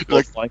 half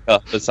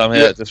flanker, but somehow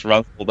it just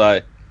runs all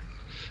day.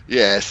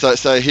 Yeah,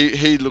 so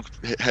he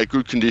had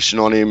good condition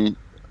on him,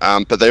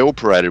 but they all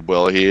paraded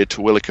well here.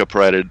 Terwilliger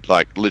paraded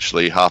like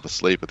literally half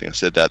asleep. I think I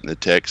said that in the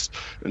text,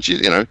 and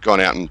she's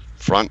gone out in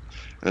front.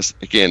 And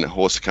again, a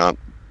horse can't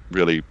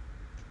really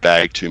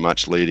bag too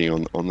much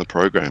leading on the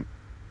program.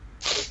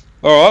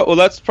 All right, well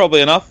that's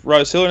probably enough.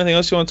 Rose Hill, anything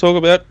else you want to talk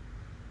about,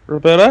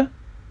 Roberto?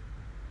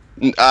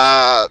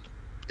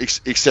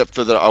 Except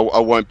for that, I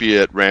won't be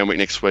at Randwick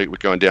next week. We're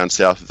going down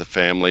south with the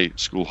family,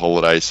 school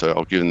holidays, so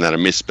I'll give them that a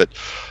miss. But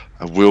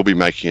I will be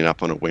making it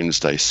up on a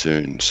Wednesday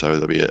soon, so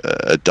there'll be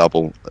a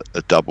double.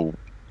 Stay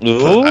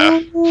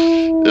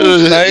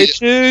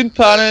tuned,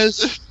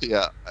 punters.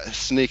 Yeah,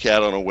 sneak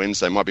out on a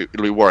Wednesday.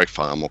 It'll be Warwick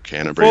Farm or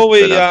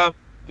Canterbury.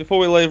 Before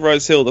we leave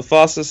Rose Hill, the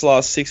fastest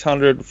last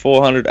 600,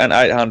 400 and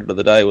 800 of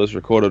the day was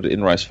recorded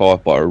in race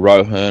 5 by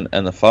Roy Hearn,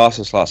 and the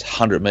fastest last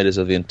 100 metres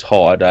of the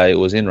entire day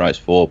was in race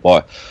 4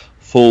 by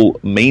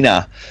Full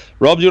Mina.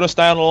 Rob, do you want to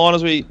stay on the line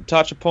as we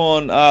touch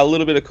upon a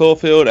little bit of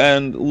Caulfield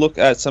and look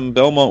at some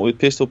Belmont with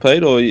Pistol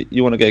Pete, or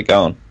you want to get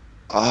going?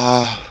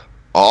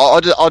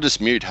 I'll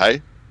just mute,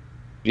 hey?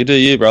 You do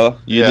you, brother.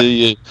 You do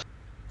you.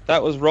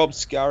 That was Rob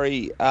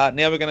Scurry. Now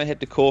we're going to head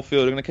to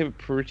Caulfield. We're going to keep it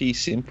pretty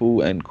simple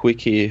and quick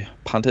here,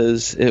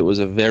 punters. It was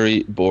a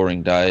very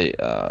boring day.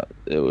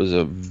 It was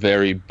a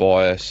very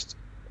biased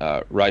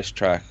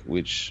racetrack,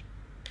 which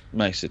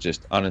makes it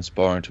just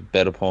uninspiring to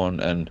bet upon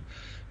and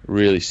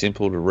really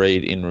simple to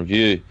read in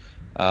review.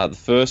 The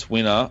first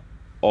winner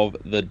of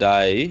the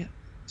day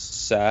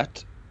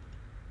sat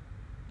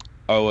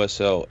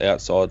OSL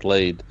outside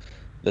lead.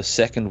 The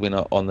second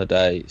winner on the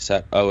day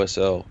sat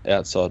OSL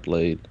outside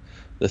lead.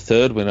 The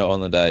third winner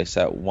on the day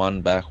sat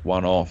one back,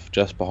 one off,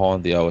 just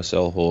behind the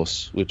OSL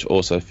horse, which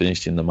also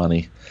finished in the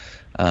money.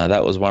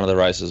 That was one of the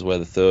races where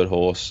the third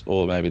horse,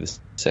 or maybe the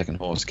second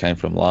horse, came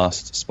from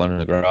last.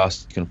 Splendid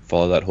Grass, you can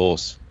follow that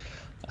horse.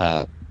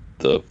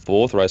 The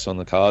fourth race on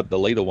the card, the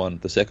leader won.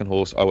 The second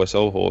horse,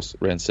 OSL horse,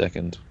 ran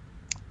second.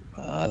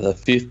 The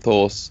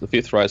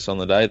fifth race on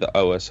the day, the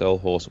OSL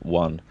horse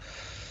won.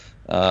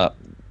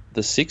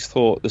 The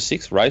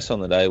sixth race on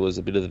the day was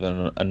a bit of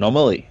an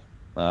anomaly.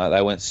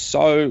 They went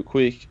so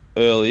quick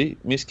early.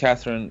 Miss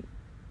Catherine,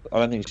 I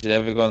don't think she'd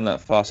ever gone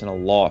that fast in her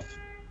life.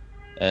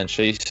 And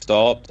she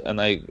stopped, and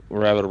they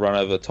were able to run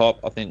over the top.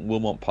 I think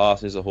Wilmot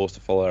Pass is a horse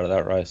to follow out of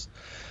that race.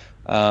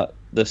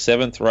 The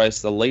seventh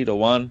race, the leader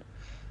won.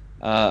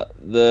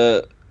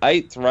 The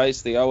eighth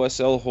race, the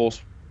OSL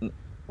horse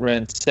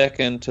ran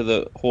second to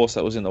the horse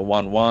that was in the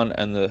 1-1,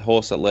 and the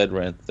horse that led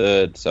ran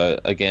third. So,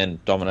 again,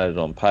 dominated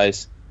on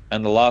pace.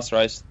 And the last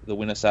race, the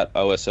winner sat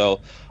OSL.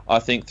 I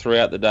think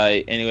throughout the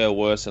day, anywhere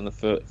worse than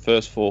the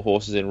first four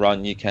horses in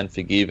run, you can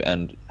forgive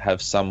and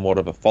have somewhat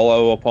of a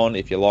follow-up on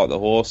if you like the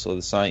horse or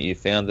the something you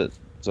found that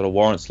sort of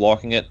warrants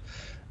liking it.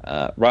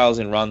 Rails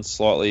in run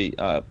slightly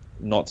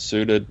not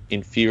suited,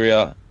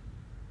 inferior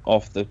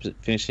off the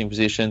finishing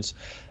positions.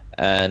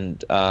 And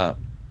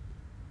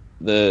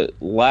the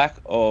lack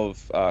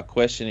of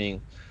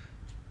questioning...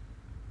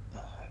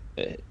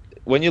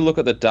 When you look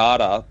at the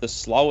data, the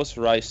slowest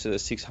race to the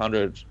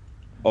 600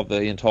 of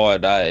the entire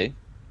day,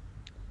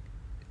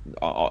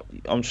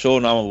 I'm sure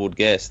no one would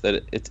guess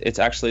that it's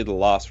actually the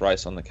last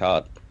race on the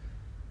card.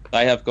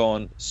 They have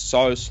gone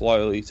so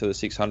slowly to the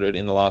 600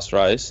 in the last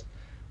race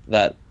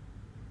that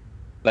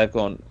they've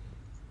gone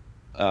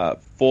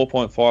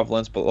 4.5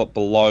 lengths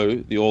below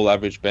the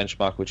all-average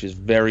benchmark, which is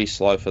very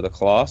slow for the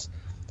class.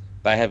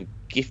 They have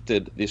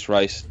gifted this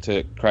race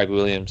to Craig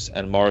Williams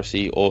and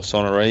Morrissey or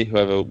Sonnery,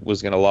 whoever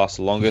was going to last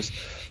the longest.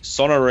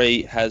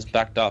 Sonnery has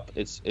backed up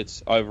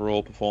its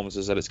overall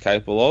performances that it's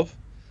capable of.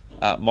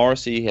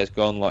 Morrissey has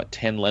gone like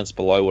 10 lengths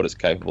below what it's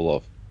capable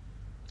of.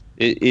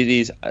 It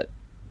is...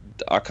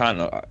 I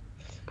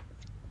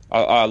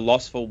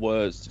lost for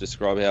words to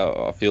describe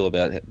how I feel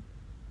about it.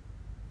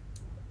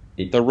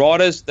 The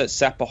riders that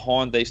sat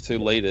behind these two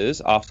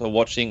leaders after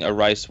watching a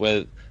race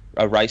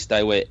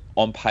day where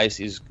on pace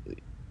is...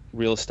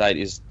 real estate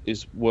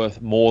is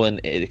worth more than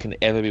it can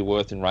ever be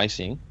worth in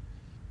racing,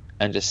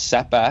 and just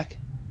sat back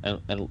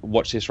and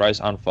watch this race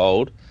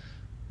unfold.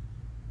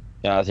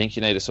 I think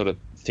you need to sort of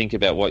think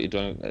about what you're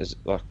doing. As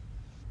like,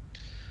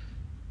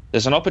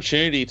 there's an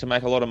opportunity to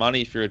make a lot of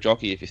money if you're a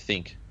jockey if you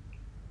think.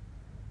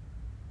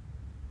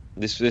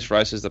 This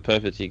race is the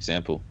perfect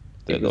example.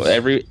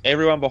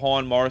 Everyone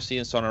behind Morrissey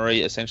and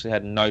Sonnery essentially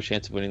had no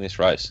chance of winning this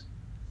race.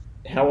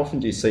 How often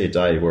do you see a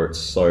day where it's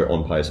so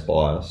on-pace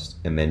biased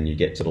and then you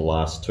get to the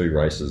last two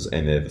races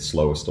and they're the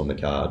slowest on the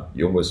card?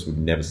 You almost would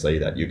never see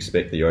that. You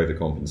expect the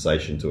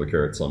overcompensation to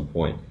occur at some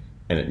point,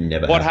 and it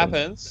never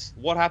happens.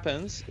 What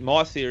happens,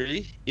 my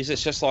theory, is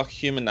it's just like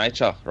human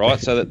nature, right?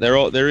 So that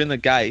they're in the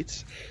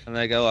gates and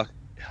they go like...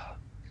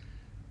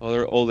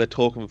 they're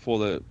talking before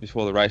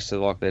the race to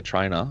like their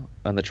trainer,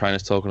 and the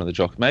trainer's talking to the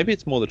jockey. Maybe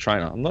it's more the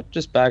trainer. I'm not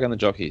just bagging the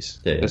jockeys.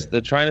 Yeah.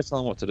 The trainer's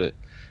telling them what to do.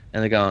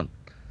 And they're going...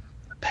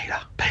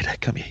 Peter,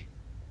 come here.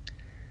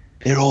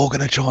 They're all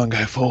going to try and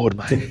go forward,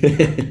 mate.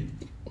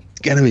 It's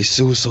going to be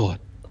suicide.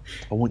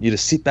 I want you to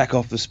sit back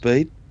off the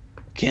speed,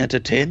 count to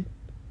 10,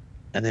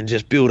 and then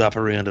just build up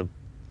around them.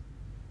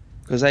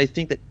 Because they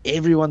think that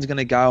everyone's going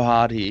to go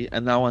hard here,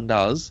 and no one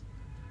does.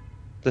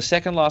 The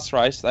second last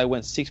race, they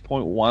went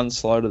 6.1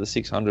 slow to the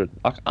 600.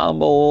 Like,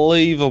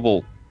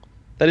 unbelievable.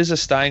 That is a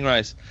staying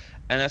race.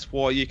 And that's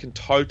why you can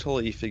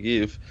totally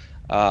forgive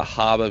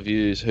Harbour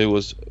Views, who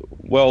was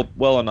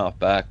well enough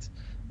backed.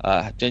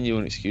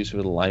 Genuine excuse for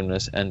the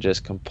lameness and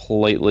just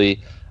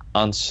completely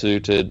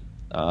unsuited.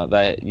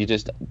 You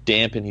just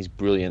dampen his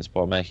brilliance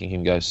by making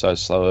him go so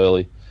slow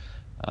early.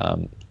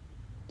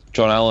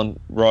 John Allen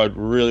rode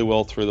really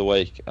well through the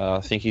week.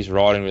 I think he's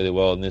riding really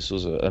well, and this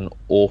was an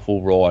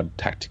awful ride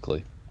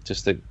tactically.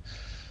 There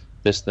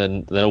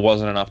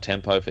wasn't enough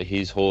tempo for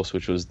his horse,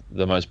 which was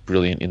the most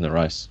brilliant in the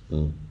race.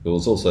 It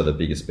was also the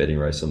biggest betting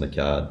race on the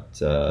card.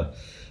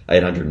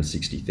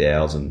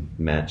 860,000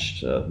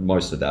 matched.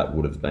 Most of that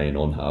would have been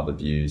on Harbour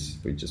Views.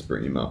 If we just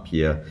bring him up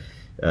here.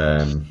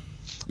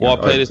 While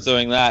Peter's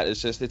doing that,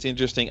 it's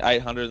interesting.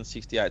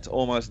 868. It's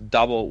almost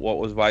double what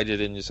was wagered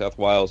in New South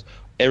Wales.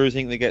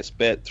 Everything that gets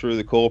bet through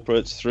the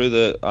corporates, through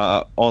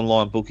the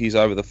online bookies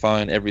over the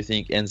phone,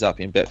 everything ends up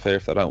in Betfair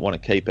if they don't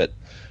want to keep it.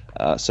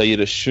 So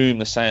you'd assume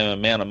the same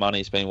amount of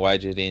money is being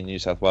wagered in New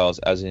South Wales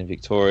as in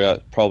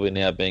Victoria, probably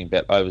now being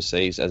bet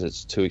overseas as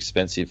it's too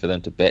expensive for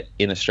them to bet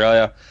in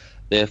Australia.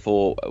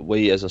 Therefore,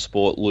 we as a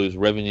sport lose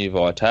revenue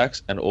via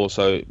tax, and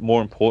also,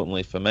 more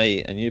importantly for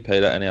me and you,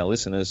 Peter, and our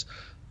listeners,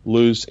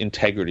 lose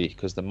integrity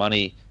because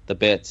the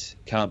bets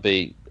can't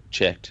be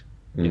checked.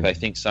 If they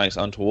think something's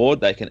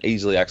untoward, they can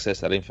easily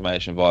access that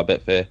information via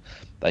Betfair.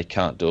 They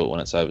can't do it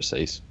when it's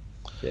overseas.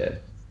 Yeah.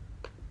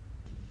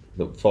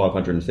 The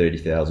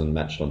 530,000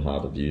 matched on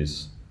Harbour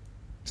Views.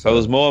 So it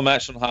was more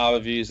matched on Harbour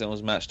Views than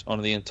was matched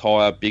on the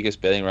entire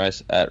biggest betting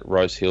race at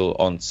Rose Hill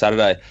on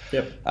Saturday.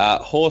 Yep.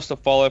 Horse to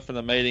follow from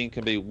the meeting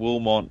can be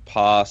Wilmont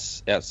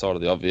Pass, outside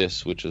of the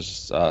obvious, which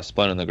is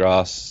Splendid in the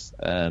Grass,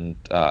 and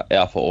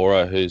Alpha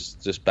Aura, who's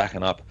just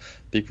backing up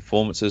big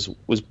performances.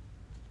 Was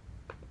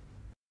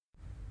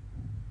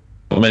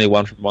many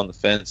one from on the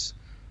fence.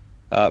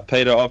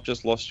 Peter, I've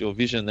just lost your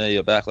vision there.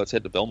 You're back. Let's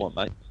head to Belmont,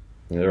 mate.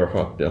 Yeah,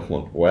 right,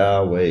 Belmont.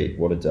 Wowee,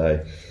 what a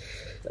day.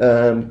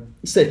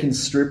 Second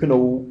strip in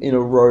a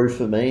row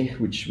for me,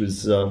 which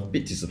was a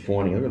bit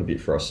disappointing. I got a bit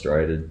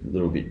frustrated, a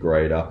little bit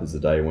greyed up as the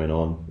day went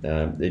on.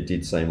 It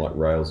did seem like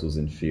Rails was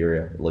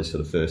inferior, at least for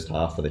the first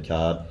half of the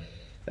card.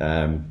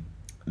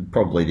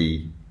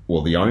 Probably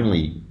the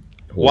only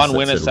horse one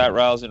winner sat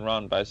Rails in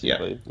run,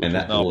 basically, which and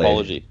was no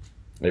apology.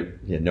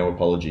 No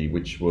apology,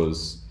 which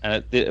was...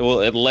 And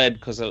it led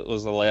because it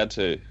was allowed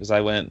to, because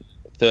they went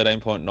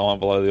 13.9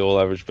 below the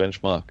all-average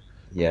benchmark.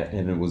 Yeah,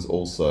 and it was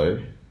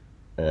also...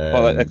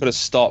 they could have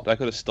stopped. They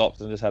could have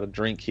stopped and just had a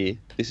drink here.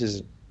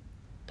 It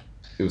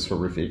was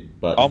horrific.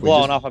 But I'm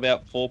blowing up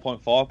about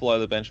 4.5 below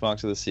the benchmark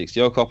to the 6.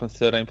 You're copping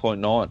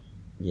 13.9.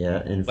 Yeah,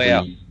 and if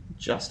we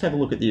just have a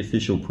look at the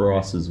official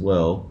price as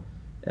well,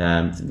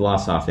 the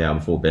last half hour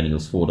before betting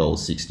was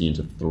 $4.60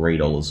 into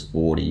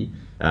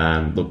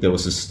 $3.40. Look, there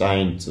was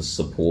sustained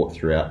support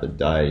throughout the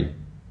day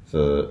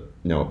for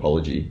no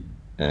apology,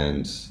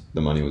 and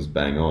the money was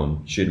bang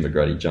on. Shooter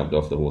McGrady jumped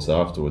off the horse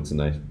afterwards, and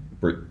they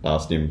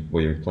asked him,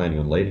 were you planning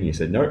on leading? He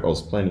said, no, I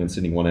was planning on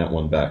sitting one out,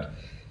 one back.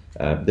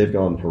 They've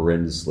gone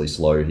horrendously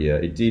slow here.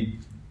 It did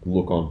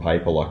look on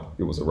paper like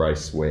it was a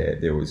race where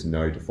there was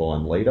no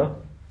defined leader.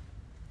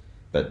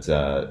 But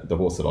the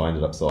horse that I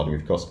ended up siding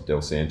with, Costa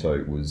del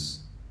Santo, was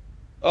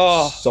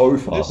so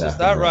far back. This is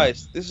that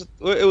race.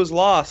 It was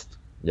last.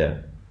 Yeah.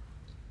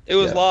 It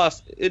was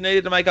last. It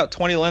needed to make up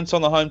 20 lengths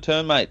on the home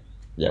turn, mate.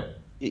 Yeah.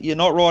 You're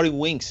not riding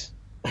Winks.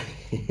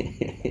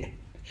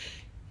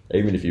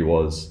 Even if he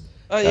was...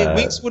 Oh yeah,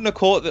 Winks wouldn't have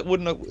caught that.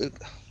 Wouldn't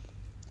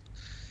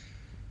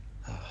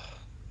have.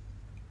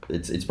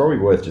 It's probably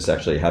worth just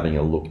actually having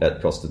a look at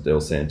Costa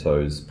del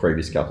Santo's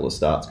previous couple of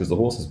starts, because the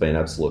horse has been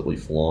absolutely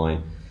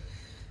flying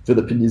for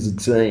the Peninsula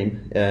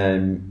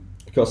team.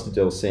 Costa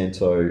del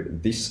Santo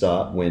this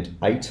start went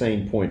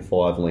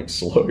 18.5 lengths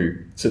slow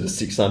to the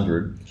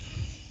 600.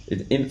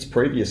 In its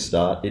previous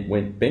start, it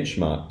went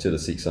benchmark to the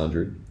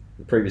 600.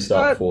 The previous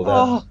start before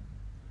that.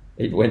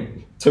 It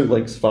went 2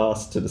 lengths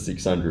fast to the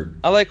 600.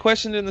 Are they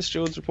questioned in the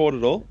steward's report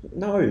at all?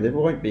 No, there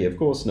won't be. Of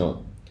course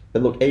not.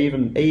 But look,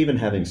 even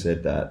having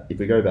said that, if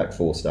we go back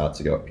 4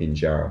 starts ago at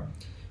Pinjarra,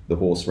 the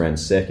horse ran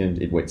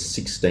second. It went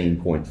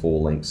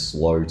 16.4 lengths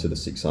slow to the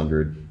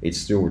 600. It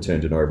still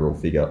returned an overall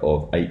figure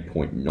of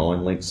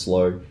 8.9 lengths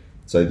slow.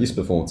 So this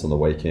performance on the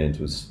weekend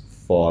was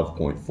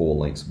 5.4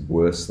 lengths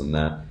worse than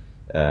that.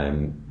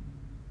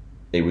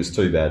 It was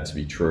too bad to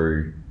be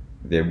true.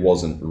 It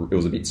was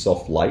a bit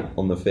soft late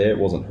on the fair. It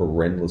wasn't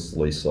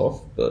horrendously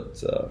soft,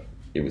 but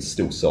it was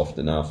still soft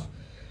enough.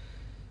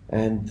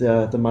 And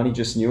the money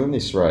just knew in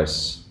this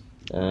race.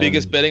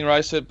 Biggest betting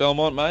race at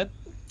Belmont, mate?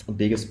 The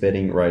biggest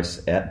betting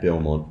race at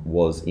Belmont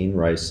was in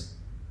race...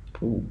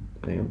 Ooh,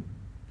 hang on.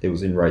 It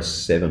was in race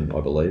 7, I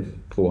believe.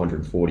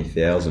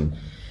 440,000.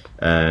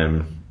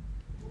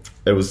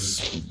 It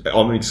was...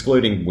 I'm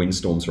excluding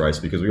Windstorm's race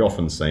because we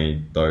often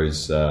see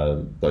those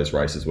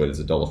races where there's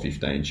a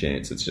 $1.15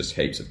 chance. It's just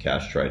heaps of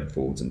cash traded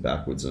forwards and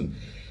backwards, and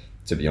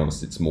to be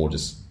honest, it's more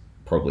just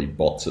probably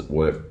bots at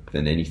work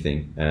than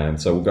anything.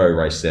 So we'll go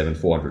race 7,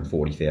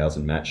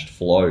 440,000 matched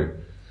Flow,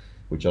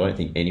 which I don't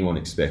think anyone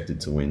expected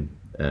to win.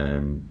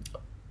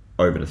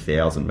 Over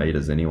 1,000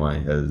 metres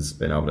anyway, has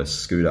been able to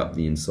scoot up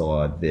the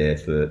inside there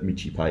for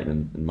Mitchie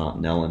Pateman and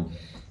Martin Allen.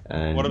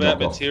 And what about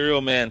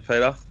Material Man,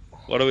 Peter?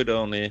 What are we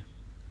doing here?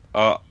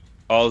 I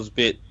was a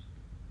bit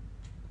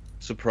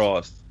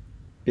surprised.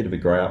 Bit of a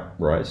grey up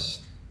race.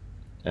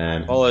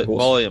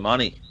 Follow your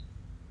money.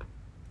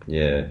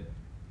 Yeah.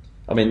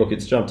 I mean, look,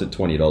 it's jumped at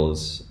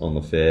 $20 on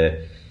the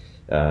fair.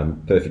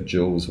 Perfect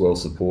Jewel was well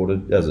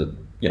supported.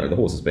 The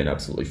horse has been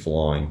absolutely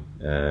flying.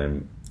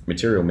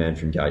 Material Man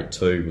from Gate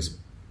 2 was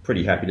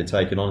pretty happy to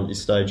take it on at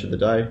this stage of the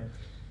day.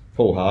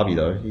 Paul Harvey,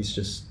 though, he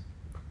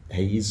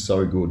is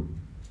so good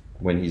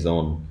when he's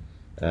on.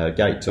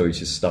 Gate 2, he's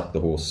just stuck the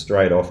horse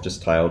straight off,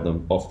 just tailed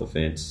them off the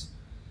fence.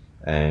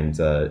 And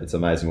it's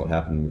amazing what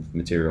happened with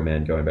Material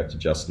Man going back to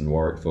Justin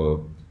Warwick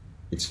for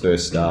its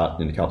first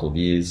start in a couple of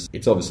years.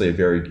 It's obviously a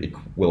very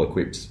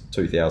well-equipped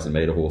 2,000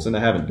 metre horse, and they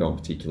haven't gone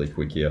particularly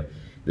quick here.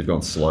 They've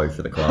gone slow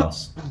for the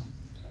class.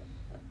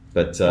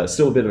 But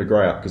still a bit of a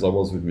grey up, because I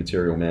was with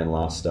Material Man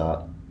last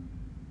start,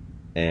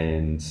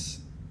 and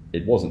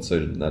it wasn't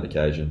suited on that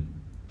occasion.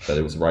 But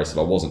it was a race that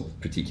I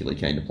wasn't particularly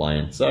keen to play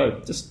in.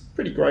 So just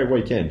pretty grey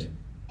weekend.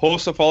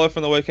 Horse to follow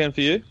from the weekend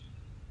for you?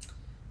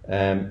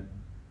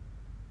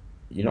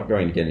 You're not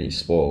going to get any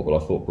spoil, but I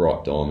thought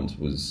Bright Diamond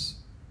was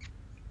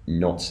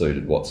not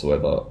suited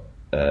whatsoever.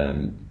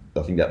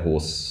 I think that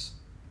horse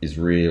is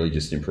really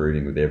just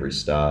improving with every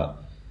start.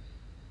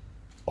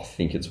 I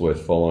think it's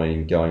worth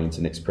following going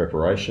into next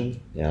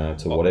preparation to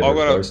whatever it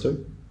goes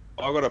to.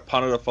 I've got a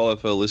punter to follow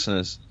for the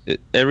listeners.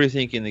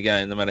 Everything in the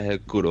game, no matter how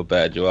good or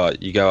bad you are,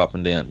 you go up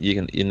and down.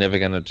 You're never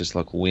going to just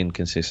like win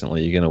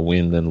consistently. You're going to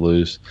win then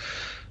lose,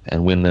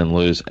 and win then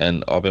lose.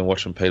 And I've been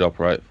watching Pete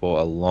operate for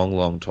a long,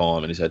 long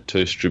time, and he's had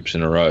 2 strips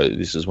in a row.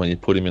 This is when you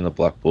put him in the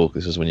black book.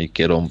 This is when you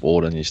get on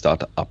board and you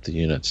start to up the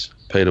units.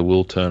 Peter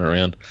will turn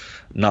around.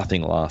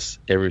 Nothing lasts.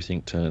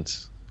 Everything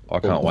turns. I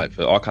can't wait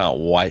for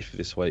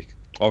this week.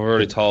 I've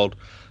already told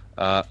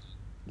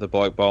the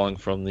bloke bowling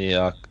from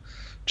the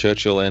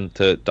Churchill end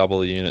to double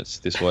the units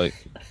this week.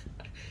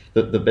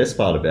 The best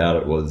part about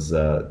it was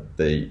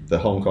the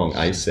Hong Kong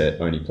A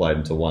set only played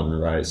into one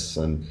race,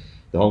 and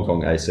the Hong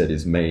Kong A set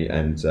is me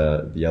and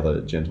the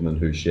other gentleman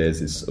who shares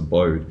this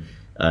abode,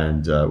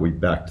 and we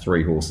backed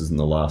 3 horses in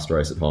the last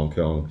race at Hong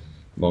Kong.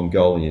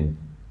 Mongolian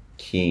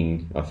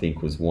King, I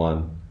think, was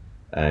one,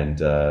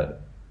 and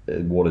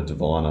Water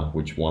Diviner,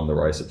 which won the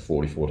race at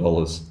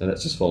 $44, and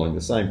it's just following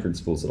the same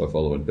principles that I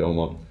follow in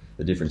Belmont.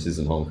 The difference is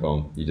in Hong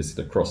Kong, you just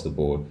across the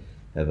board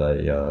have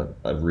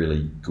a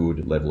really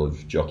good level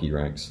of jockey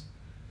ranks.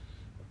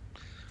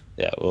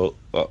 Yeah, well,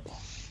 I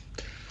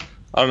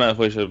don't know if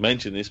we should have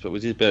mentioned this, but we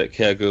did bet at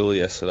Kalgoorlie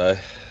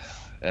yesterday,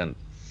 and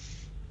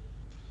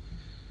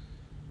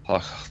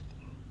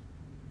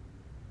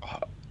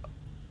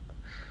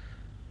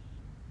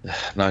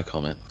no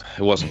comment.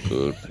 It wasn't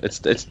good.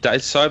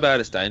 It's so bad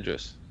it's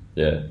dangerous.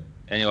 Yeah.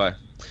 Anyway,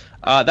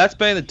 that's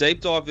been the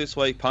deep dive this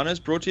week, punters.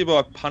 Brought to you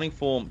by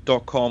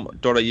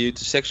puntingform.com.au.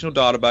 It's a sectional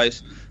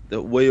database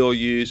that we all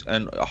use,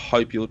 and I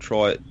hope you'll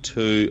try it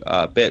too.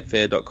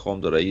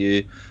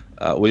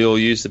 Betfair.com.au. We all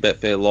use the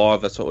Betfair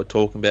Live. That's what we're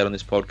talking about on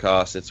this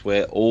podcast. It's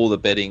where all the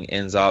betting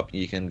ends up.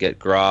 You can get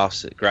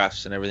graphs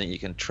and everything. You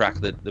can track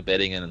the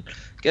betting and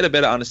get a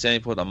better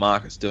understanding of what the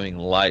market's doing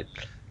late.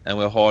 And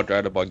we're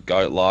hydrated by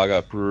Goat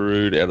Lager,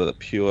 brewed out of the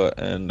pure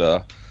and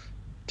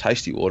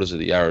tasty waters of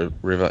the Yarra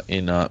River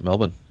in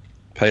Melbourne.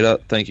 Peter,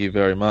 thank you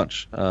very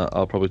much.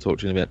 I'll probably talk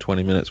to you in about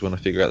 20 minutes when I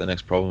figure out the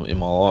next problem in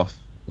my life.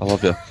 I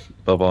love you.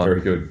 Bye-bye. Very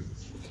good.